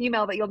into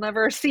email that you'll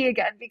never see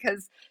again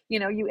because,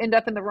 you end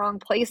up in the wrong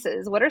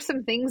places. What are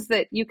some things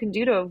that you can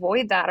do to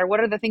avoid that? Or what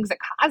are the things that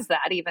cause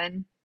that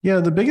even? Yeah,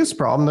 the biggest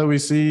problem that we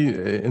see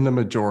in the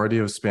majority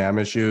of spam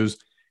issues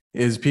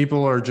is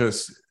people are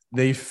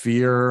they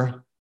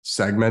fear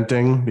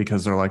segmenting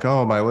because they're like,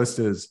 oh, my list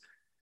is,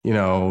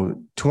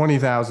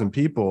 20,000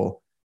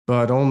 people,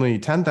 but only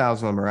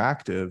 10,000 of them are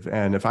active.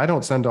 And if I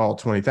don't send all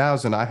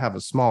 20,000, I have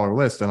a smaller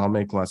list and I'll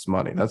make less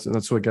money.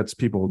 That's what gets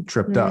people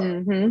tripped up.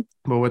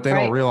 But what they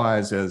don't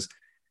realize is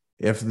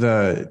if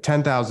the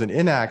 10,000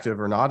 inactive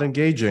are not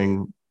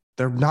engaging,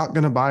 they're not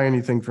going to buy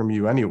anything from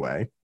you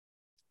anyway.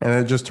 And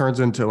it just turns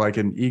into like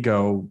an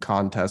ego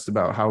contest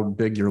about how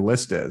big your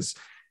list is.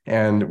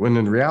 And when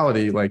in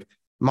reality, like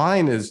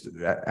mine is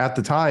at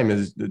the time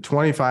is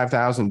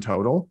 25,000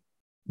 total,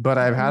 but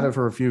I've had it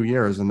for a few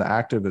years and the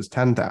active is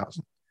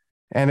 10,000.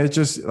 And it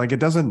just like, it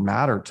doesn't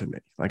matter to me,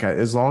 like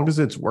as long as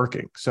it's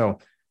working. So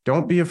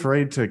don't be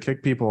afraid to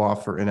kick people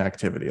off for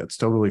inactivity. It's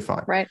totally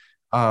fine. Right.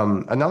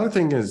 Another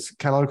thing is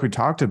kind of like we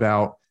talked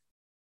about,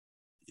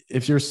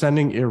 if you're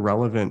sending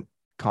irrelevant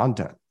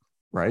content,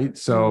 right?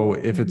 So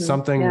if it's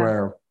something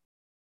where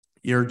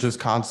you're just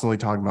constantly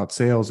talking about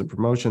sales and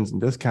promotions and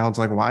discounts,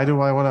 like, why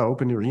do I want to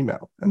open your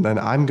email? And then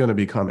I'm going to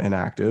become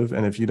inactive.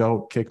 And if you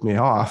don't kick me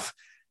off,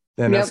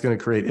 then that's going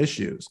to create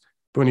issues.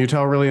 But when you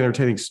tell really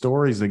entertaining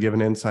stories that give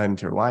an insight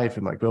into your life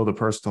and like build a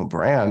personal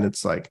brand,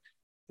 it's like,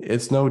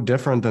 it's no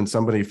different than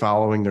somebody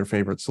following their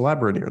favorite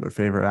celebrity or their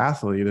favorite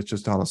athlete. It's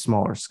just on a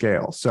smaller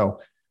scale. So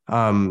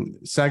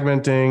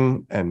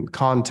segmenting and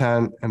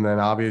content, and then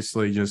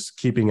obviously just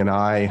keeping an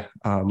eye,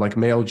 like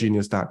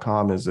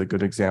mailgenius.com is a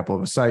good example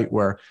of a site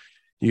where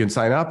you can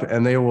sign up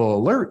and they will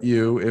alert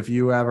you if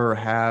you ever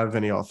have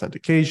any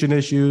authentication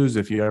issues,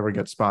 if you ever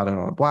get spotted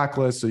on a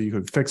blacklist, so you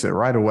can fix it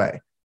right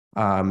away.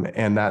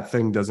 And that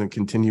thing doesn't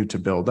continue to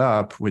build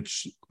up,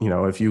 which, you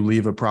know, if you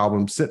leave a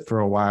problem sit for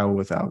a while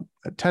without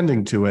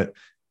attending to it,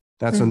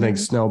 that's when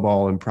things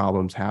snowball and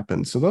problems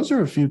happen. So those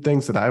are a few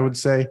things that I would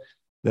say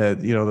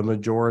that, you know, the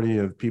majority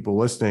of people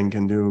listening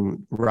can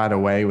do right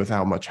away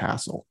without much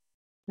hassle.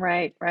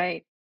 Right,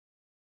 right.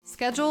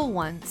 Schedule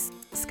Once.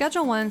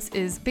 Schedule Once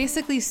is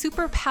basically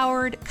super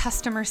powered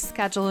customer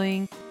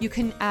scheduling. You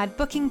can add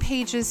booking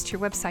pages to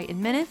your website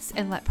in minutes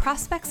and let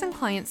prospects and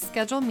clients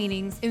schedule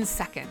meetings in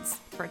seconds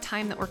for a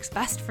time that works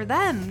best for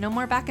them. No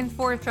more back and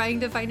forth trying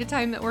to find a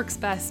time that works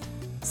best.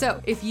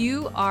 So if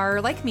you are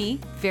like me,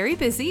 very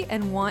busy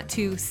and want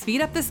to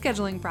speed up the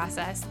scheduling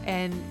process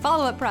and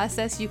follow-up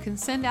process, you can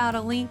send out a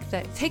link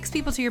that takes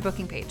people to your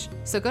booking page.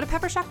 So go to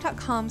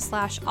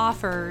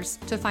peppershock.com/offers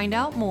to find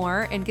out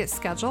more and get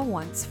Schedule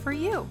Once for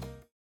you.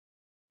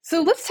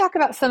 So let's talk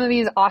about some of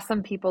these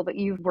awesome people that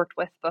you've worked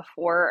with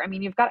before. I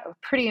mean, you've got a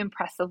pretty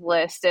impressive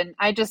list, and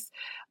I just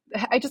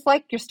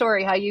like your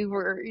story, how you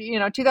were,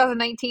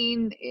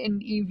 2019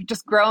 and you've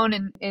just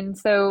grown. And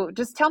so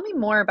just tell me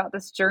more about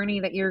this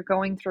journey that you're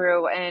going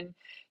through and,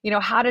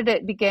 how did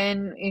it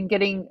begin in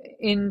getting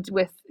in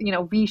with,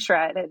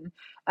 VShred and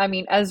I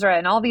mean, Ezra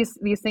and all these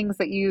things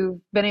that you've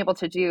been able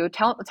to do.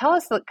 Tell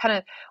us kind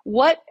of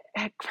what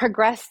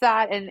progressed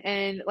that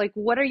and like,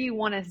 what do you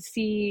want to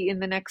see in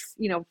the next,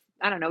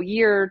 I don't know,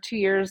 year or 2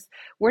 years?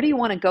 Where do you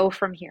want to go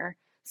from here?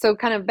 So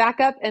kind of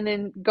back up and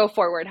then go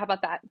forward. How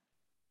about that?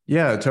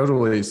 Yeah,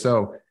 totally.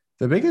 So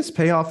the biggest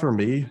payoff for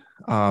me,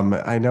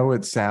 I know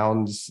it's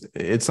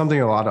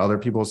something a lot of other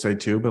people say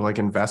too, but like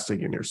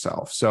investing in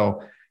yourself.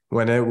 So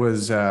when it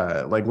was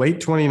like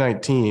late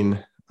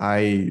 2019,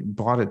 I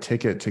bought a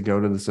ticket to go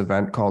to this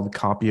event called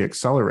Copy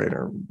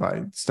Accelerator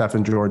by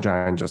Stefan Georgi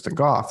and Justin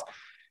Goff.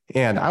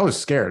 And I was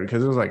scared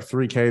because it was like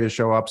 $3,000 to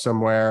show up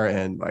somewhere.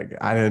 And like,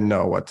 I didn't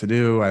know what to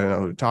do. I didn't know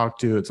who to talk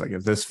to. It's like,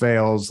 if this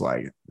fails,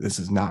 like, this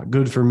is not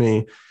good for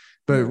me.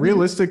 But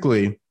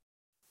realistically,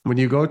 when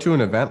you go to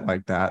an event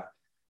like that,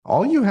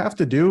 all you have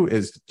to do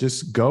is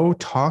just go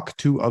talk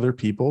to other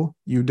people.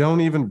 You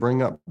don't even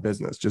bring up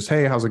business. Just,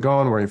 hey, how's it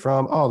going? Where are you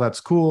from? Oh,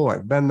 that's cool.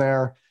 I've been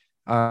there.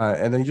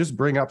 And then you just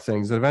bring up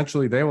things. And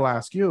eventually they will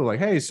ask you like,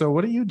 hey, so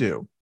what do you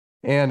do?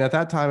 And at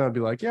that time, I'd be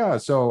like, yeah,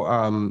 so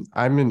I'm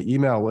an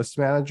email list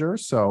manager.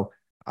 So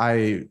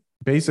I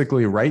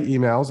basically write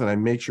emails and I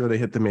make sure they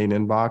hit the main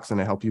inbox and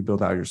I help you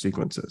build out your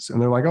sequences.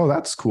 And they're like, oh,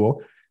 that's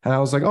cool. And I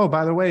was like, oh,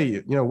 by the way,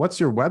 what's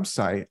your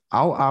website?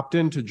 I'll opt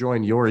in to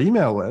join your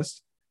email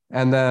list.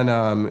 And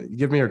then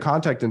give me your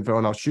contact info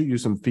and I'll shoot you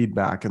some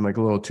feedback in like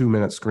a little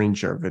 2-minute screen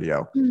share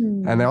video.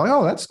 And they're like,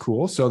 oh, that's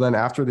cool. So then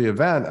after the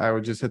event, I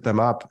would just hit them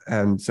up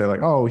and say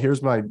like, oh,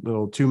 here's my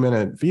little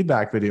 2-minute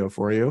feedback video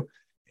for you.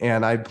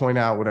 And I'd point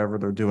out whatever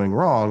they're doing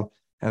wrong.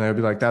 And I'd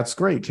be like, that's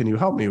great. Can you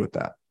help me with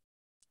that?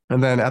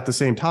 And then at the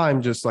same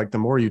time, just like the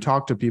more you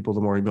talk to people,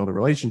 the more you build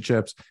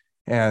relationships.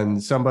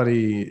 And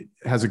somebody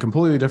has a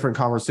completely different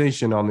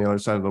conversation on the other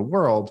side of the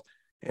world.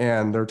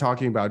 And they're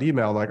talking about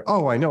email, like,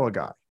 oh, I know a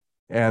guy.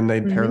 And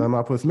they'd pair them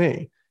up with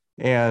me.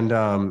 And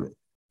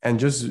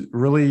just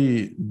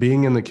really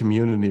being in the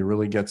community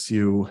really gets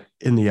you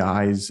in the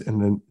eyes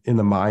and in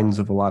the minds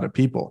of a lot of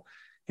people.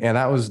 And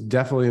that was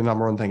definitely the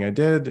number one thing I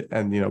did.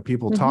 And,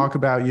 people talk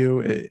about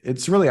you.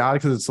 It's really odd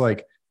because it's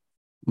like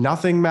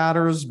nothing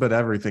matters, but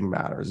everything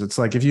matters. It's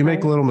like if you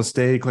make a little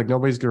mistake, like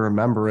nobody's going to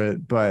remember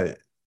it, but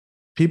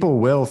people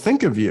will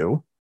think of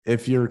you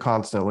if you're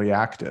constantly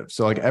active.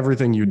 So like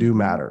everything you do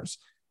matters.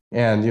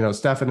 And,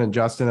 Stefan and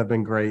Justin have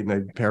been great and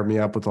they paired me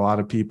up with a lot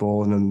of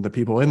people. And then the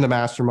people in the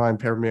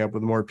mastermind paired me up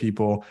with more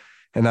people.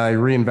 And I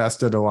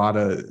reinvested a lot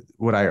of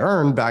what I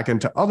earned back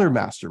into other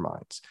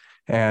masterminds.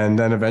 And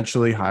then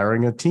eventually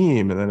hiring a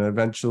team. And then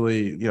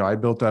eventually, I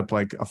built up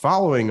like a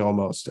following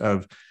almost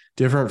of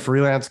different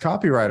freelance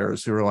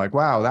copywriters who were like,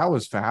 wow, that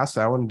was fast.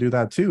 I want to do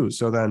that too.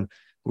 So then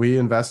we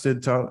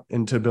invested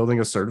into building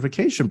a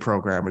certification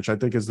program, which I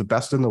think is the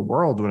best in the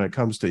world when it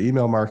comes to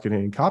email marketing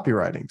and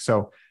copywriting.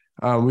 So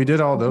we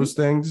did all those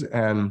things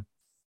and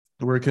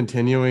we're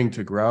continuing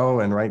to grow.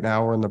 And right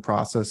now we're in the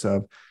process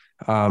of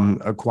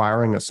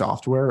acquiring a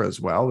software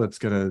as well that's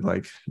going to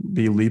like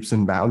be leaps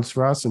and bounds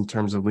for us in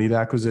terms of lead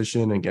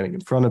acquisition and getting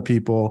in front of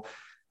people.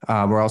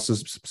 We're also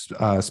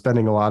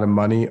spending a lot of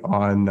money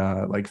on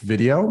like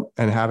video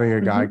and having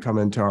a guy come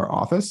into our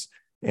office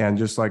and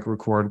just like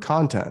record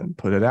content and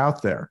put it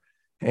out there.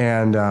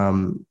 And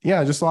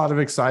yeah, just a lot of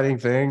exciting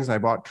things. I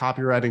bought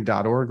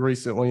copywriting.org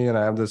recently, and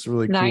I have this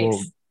really cool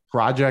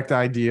project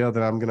idea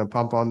that I'm going to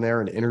pump on there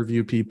and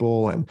interview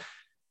people, and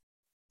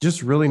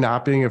just really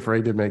not being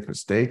afraid to make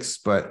mistakes,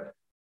 but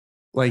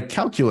like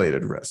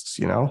calculated risks,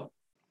 you know?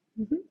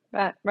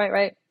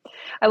 Right.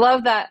 I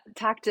love that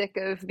tactic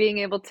of being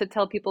able to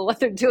tell people what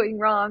they're doing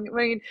wrong. I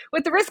mean,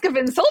 with the risk of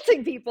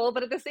insulting people,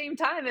 but at the same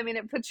time, I mean,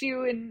 it puts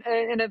you in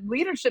a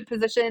leadership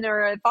position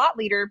or a thought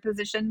leader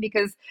position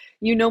because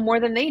you know more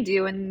than they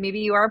do. And maybe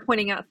you are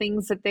pointing out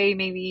things that they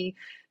maybe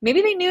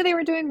they knew they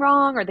were doing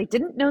wrong, or they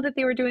didn't know that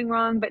they were doing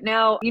wrong, but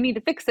now you need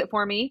to fix it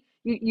for me.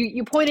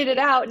 You pointed it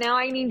out. Now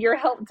I need your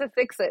help to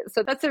fix it.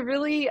 So that's a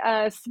really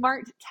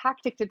smart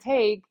tactic to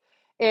take.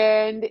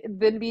 And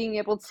then being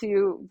able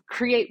to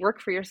create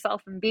work for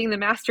yourself and being the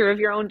master of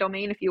your own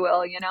domain, if you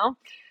will, you know,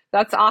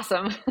 that's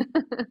awesome.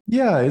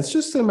 Yeah, it's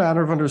just a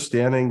matter of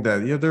understanding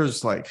that, you know,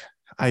 there's like,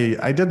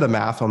 I did the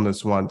math on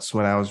this once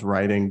when I was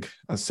writing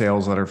a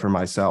sales letter for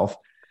myself.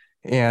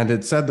 And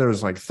it said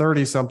there's like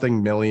 30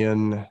 something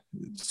million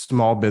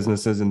small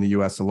businesses in the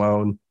US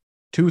alone.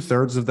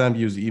 2/3 of them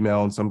use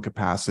email in some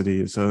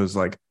capacity. So there's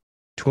like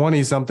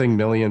 20 something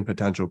million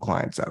potential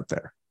clients out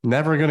there.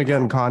 Never going to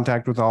get in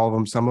contact with all of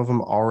them. Some of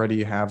them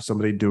already have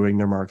somebody doing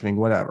their marketing,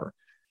 whatever.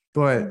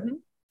 But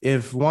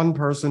if one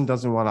person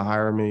doesn't want to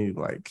hire me,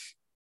 like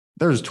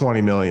there's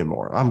 20 million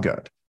more. I'm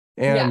good.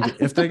 And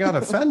if they got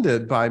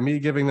offended by me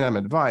giving them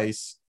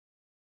advice,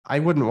 I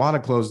wouldn't want to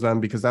close them,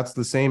 because that's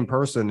the same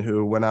person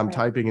who, when I'm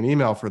typing an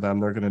email for them,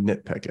 they're going to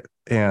nitpick it.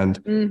 And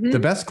the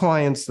best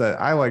clients that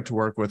I like to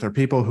work with are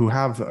people who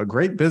have a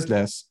great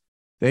business.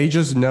 They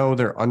just know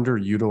they're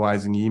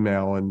underutilizing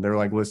email, and they're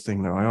like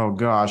listing, they're like, oh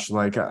gosh,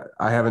 like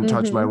I haven't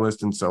touched my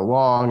list in so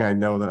long. I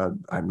know that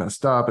I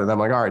messed up. And I'm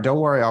like, all right, don't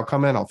worry, I'll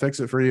come in, I'll fix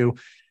it for you.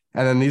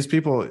 And then these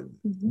people,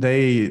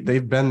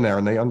 they've been there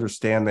and they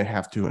understand they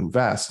have to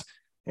invest,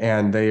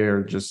 and they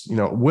are just, you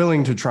know,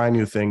 willing to try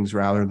new things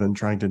rather than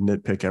trying to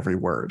nitpick every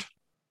word.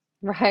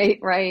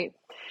 Right.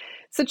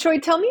 So Troy,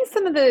 tell me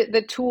some of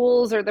the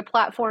tools or the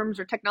platforms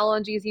or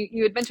technologies.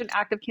 You had mentioned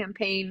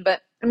ActiveCampaign,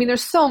 but I mean,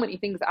 there's so many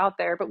things out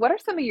there, but what are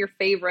some of your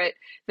favorite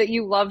that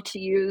you love to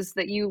use,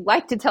 that you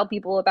like to tell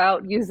people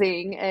about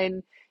using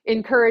and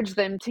encourage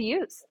them to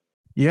use?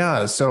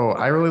 Yeah, so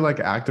I really like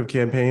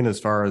ActiveCampaign as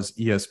far as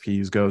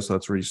ESPs go. So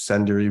that's where you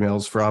send your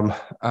emails from.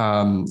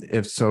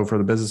 If so, for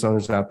the business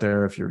owners out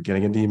there, if you're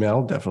getting an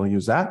email, definitely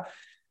use that.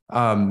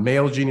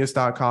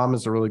 Mailgenius.com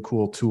is a really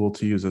cool tool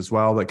to use as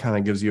well, that kind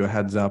of gives you a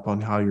heads up on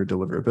how your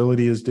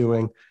deliverability is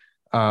doing.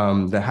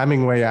 The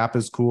Hemingway app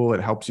is cool.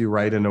 It helps you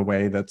write in a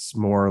way that's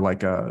more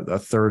like a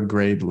third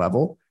grade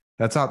level.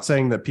 That's not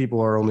saying that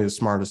people are only as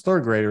smart as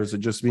third graders.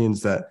 It just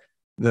means that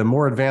the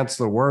more advanced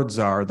the words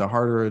are, the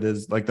harder it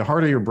is. Like the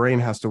harder your brain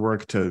has to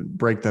work to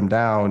break them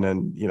down.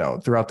 And, you know,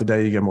 throughout the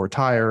day, you get more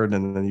tired,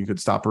 and then you could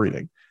stop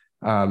reading.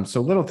 So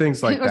little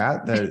things like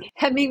that.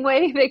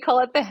 Hemingway, they call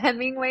it the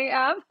Hemingway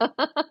app,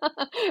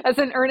 as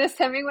in Ernest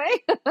Hemingway.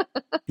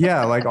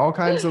 Yeah, like all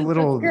kinds of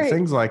little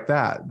things like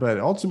that. But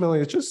ultimately,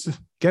 it's just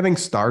getting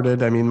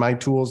started. I mean, my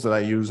tools that I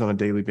use on a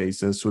daily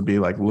basis would be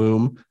like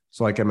Loom.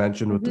 So like I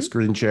mentioned with the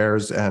screen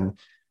shares, and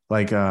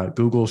like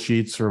Google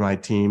Sheets for my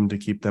team to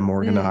keep them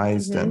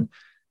organized, and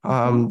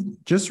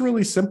just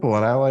really simple.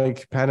 And I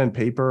like pen and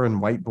paper and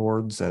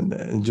whiteboards,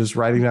 and just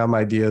writing down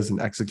my ideas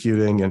and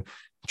executing, and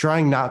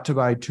trying not to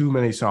buy too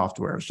many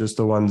softwares, just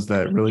the ones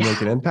that really make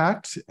an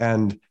impact.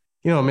 And,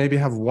 you know, maybe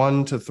have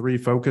 1 to 3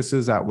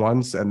 focuses at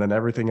once, and then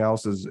everything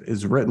else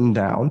is written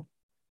down,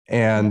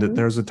 and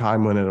there's a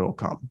time when it'll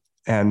come.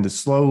 And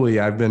slowly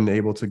I've been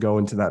able to go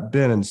into that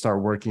bin and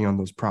start working on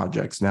those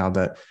projects now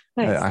that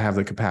I have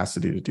the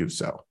capacity to do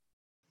so.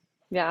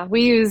 Yeah,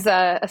 we use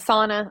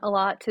Asana a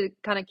lot to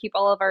kind of keep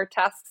all of our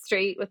tasks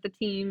straight with the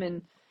team,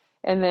 and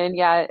then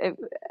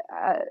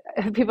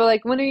people are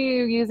like, when are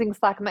you using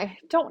Slack? I'm like,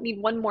 don't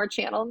need one more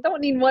channel, don't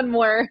need one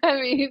more. I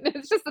mean,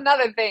 it's just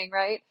another thing,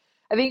 right?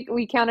 I think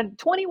we counted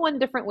 21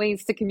 different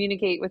ways to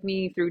communicate with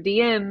me through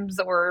DMs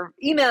or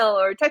email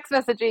or text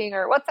messaging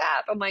or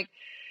WhatsApp. I'm like,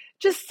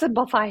 just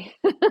simplify.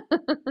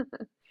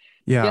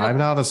 Yeah, I'm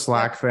not a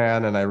Slack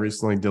fan, and I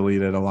recently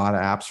deleted a lot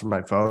of apps from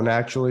my phone,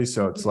 actually.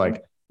 So it's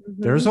like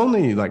there's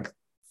only like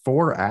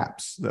 4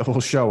 apps that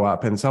will show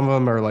up, and some of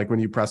them are like when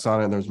you press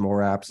on it, there's more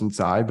apps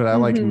inside. But I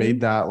like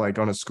made that like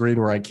on a screen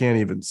where I can't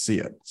even see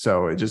it.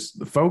 So it just,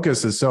 the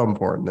focus is so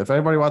important. If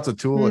anybody wants a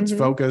tool, it's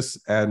Focus,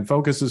 and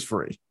Focus is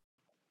free.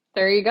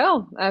 There you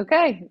go.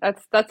 Okay,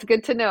 that's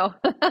good to know.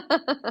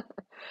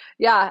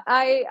 Yeah,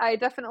 I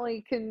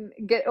definitely can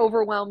get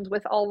overwhelmed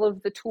with all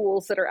of the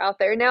tools that are out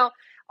there now.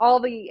 All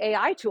the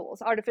AI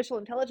tools, artificial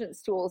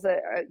intelligence tools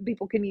that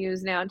people can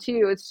use now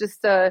too. It's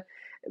just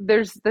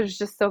there's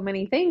just so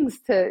many things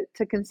to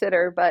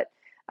consider. But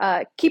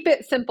Keep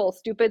it simple,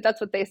 stupid. That's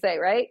what they say,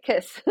 right?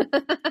 KISS.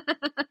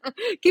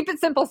 Keep it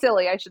simple,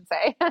 silly, I should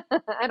say.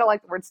 I don't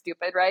like the word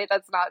stupid, right?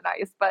 That's not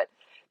nice, but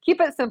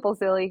keep it simple,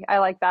 silly. I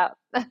like that.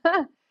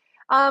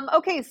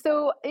 Okay,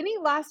 so any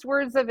last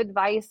words of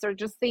advice or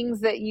just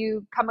things that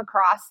you come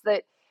across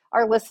that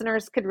our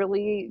listeners could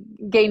really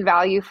gain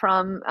value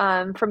from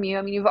you?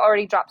 I mean, you've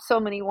already dropped so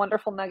many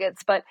wonderful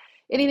nuggets, but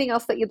anything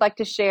else that you'd like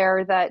to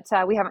share that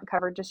we haven't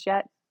covered just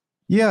yet?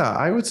 Yeah,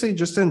 I would say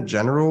just in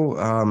general,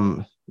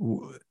 I'm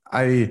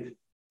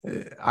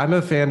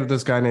a fan of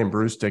this guy named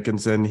Bruce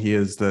Dickinson. He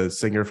is the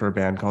singer for a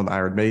band called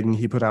Iron Maiden.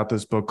 He put out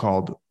this book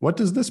called What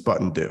Does This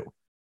Button Do?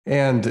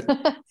 And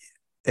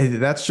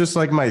that's just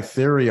like my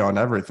theory on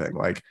everything.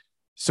 Like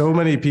so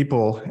many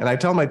people, and I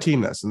tell my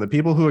team this, and the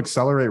people who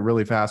accelerate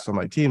really fast on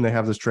my team, they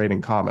have this trait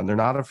in common. They're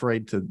not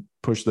afraid to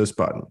push this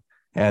button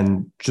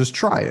and just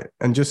try it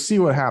and just see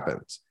what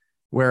happens.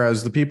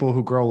 Whereas the people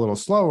who grow a little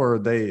slower,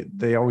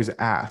 they always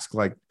ask,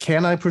 like,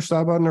 can I push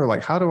that button? Or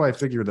like, how do I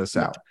figure this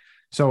out?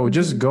 So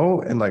just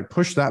go and like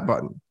push that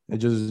button and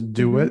just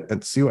do it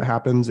and see what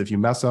happens. If you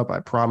mess up, I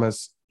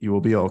promise you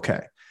will be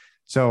okay.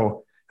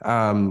 So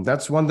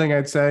that's one thing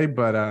I'd say,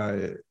 but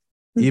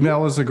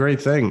email is a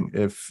great thing.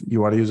 If you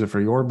want to use it for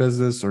your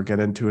business or get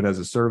into it as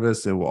a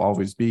service, it will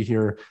always be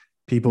here.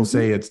 People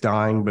say it's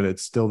dying, but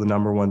it's still the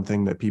number one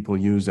thing that people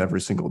use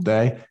every single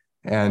day.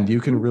 And you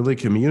can really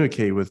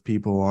communicate with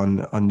people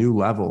on a new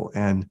level.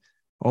 And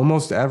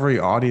almost every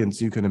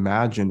audience you can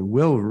imagine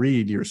will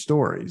read your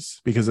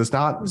stories because it's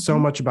not so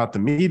much about the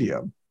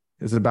medium,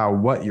 it's about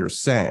what you're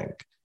saying.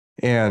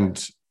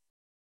 And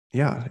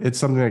yeah, it's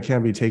something that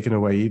can't be taken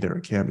away either.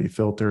 It can't be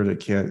filtered. It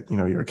can't,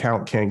 your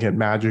account can't get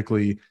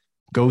magically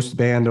ghost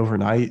banned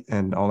overnight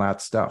and all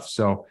that stuff.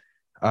 So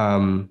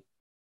yeah,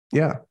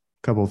 a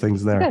couple of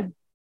things there.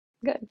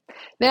 Good.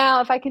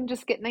 Now, if I can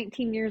just get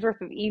 19 years worth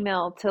of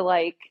email to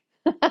like,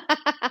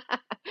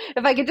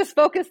 if I could just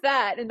focus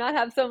that and not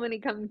have so many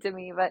come to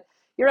me. But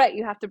you're right,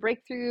 you have to break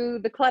through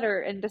the clutter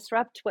and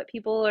disrupt what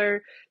people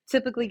are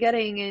typically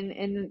getting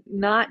and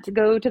not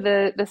go to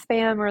the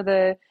spam or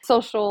the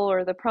social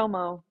or the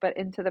promo, but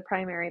into the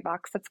primary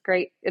box. That's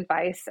great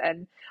advice.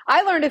 And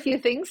I learned a few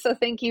things, so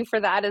thank you for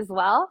that as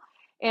well.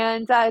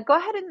 And go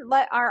ahead and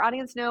let our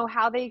audience know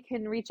how they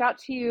can reach out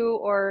to you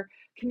or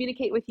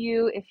communicate with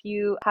you if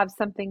you have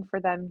something for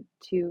them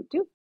to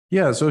do.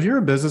 Yeah. So if you're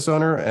a business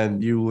owner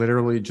and you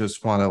literally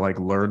just want to like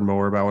learn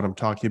more about what I'm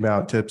talking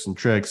about, tips and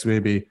tricks,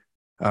 maybe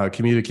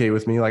communicate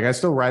with me. Like I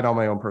still write all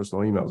my own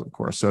personal emails, of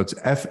course. So it's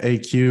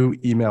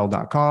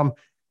faqemail.com.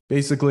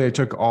 Basically, I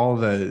took all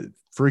the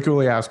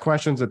frequently asked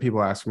questions that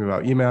people ask me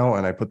about email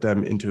and I put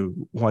them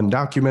into one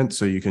document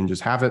so you can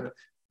just have it.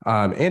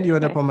 And you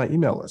end up on my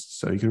email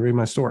list so you can read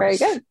my stories.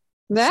 Very good.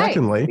 Nice.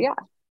 Secondly,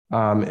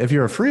 if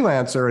you're a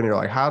freelancer and you're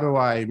like, how do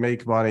I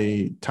make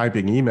money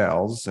typing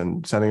emails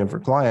and sending them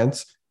for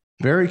clients?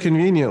 Very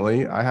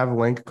conveniently, I have a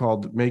link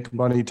called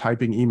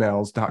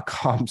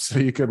makemoneytypingemails.com so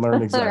you can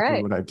learn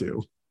exactly what I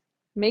do.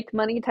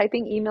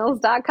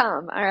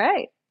 Makemoneytypingemails.com. All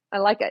right. I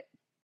like it.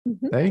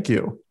 Thank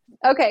you.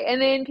 Okay.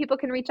 And then people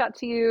can reach out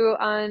to you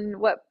on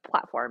what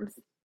platforms?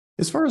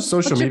 As far as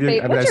social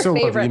media, I still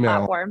love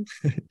email.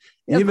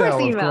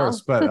 email, of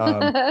course, but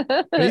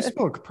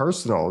Facebook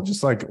personal,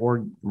 just like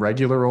or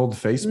regular old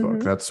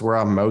Facebook. That's where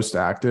I'm most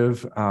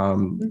active.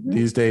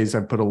 These days,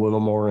 I put a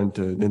little more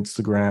into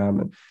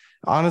Instagram and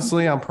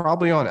honestly, I'm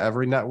probably on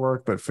every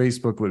network, but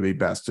Facebook would be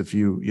best if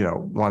you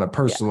want to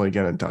personally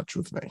get in touch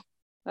with me.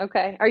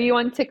 Okay. Are you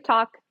on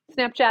TikTok,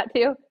 Snapchat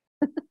too?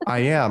 I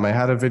am. I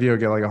had a video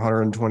get like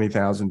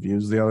 120,000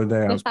 views the other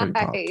day. I was pretty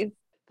pumped.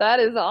 That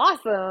is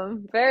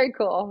awesome. Very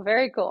cool.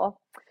 Very cool.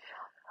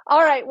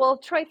 All right. Well,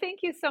 Troy,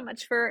 thank you so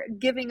much for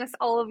giving us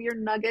all of your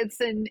nuggets.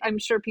 And I'm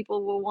sure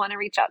people will want to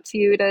reach out to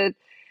you to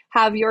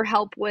have your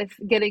help with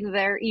getting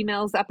their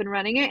emails up and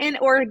running and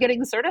or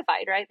getting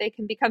certified, right? They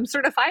can become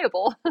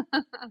certifiable.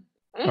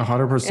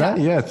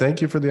 100%. Yeah.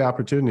 Thank you for the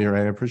opportunity,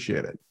 Ray. I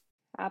appreciate it.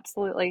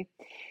 Absolutely.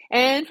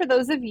 And for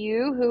those of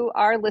you who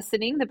are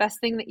listening, the best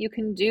thing that you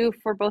can do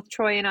for both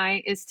Troy and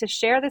I is to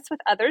share this with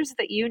others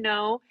that you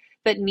know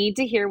that need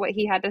to hear what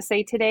he had to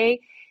say today.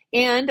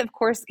 And of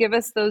course, give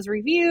us those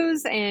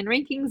reviews and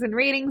rankings and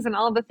ratings and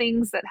all the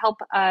things that help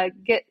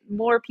get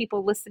more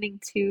people listening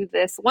to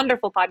this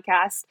wonderful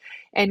podcast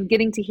and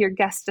getting to hear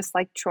guests just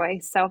like Troy.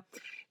 So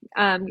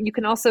you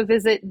can also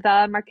visit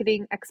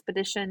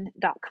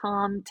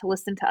themarketingexpedition.com to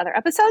listen to other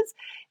episodes.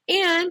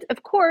 And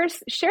of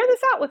course, share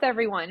this out with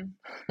everyone.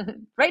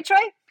 Right,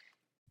 Troy?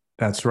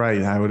 That's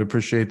right. I would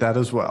appreciate that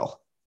as well.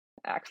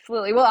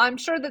 Absolutely. Well, I'm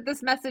sure that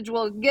this message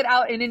will get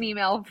out in an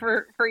email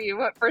for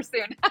you for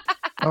soon.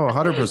 Oh,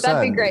 100%.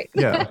 That'd be great.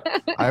 Yeah,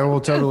 I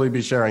will totally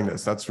be sharing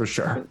this. That's for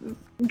sure.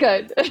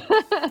 Good.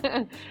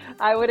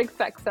 I would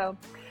expect so.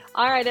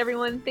 All right,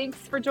 everyone. Thanks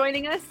for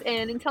joining us.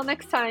 And until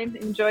next time,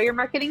 enjoy your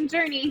marketing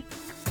journey.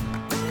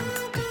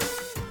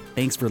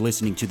 Thanks for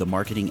listening to the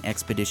Marketing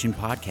Expedition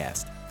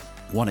podcast.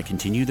 Want to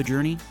continue the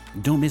journey?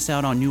 Don't miss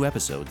out on new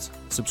episodes.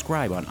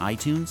 Subscribe on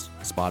iTunes,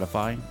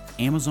 Spotify,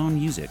 Amazon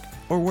Music,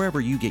 or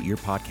wherever you get your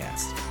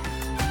podcasts.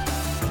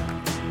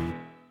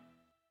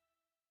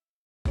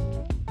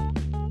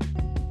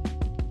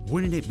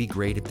 Wouldn't it be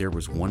great if there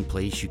was one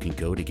place you can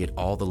go to get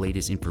all the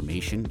latest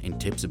information and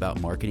tips about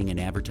marketing and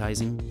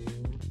advertising?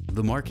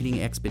 The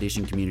Marketing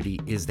Expedition community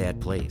is that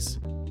place.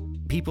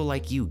 People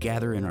like you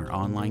gather in our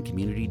online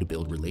community to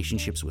build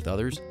relationships with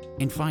others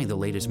and find the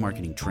latest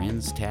marketing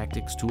trends,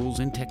 tactics, tools,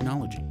 and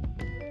technology.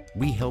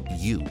 We help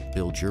you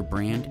build your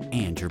brand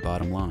and your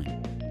bottom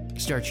line.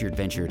 Start your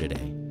adventure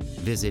today.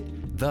 Visit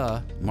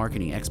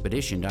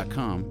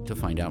themarketingexpedition.com to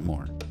find out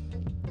more.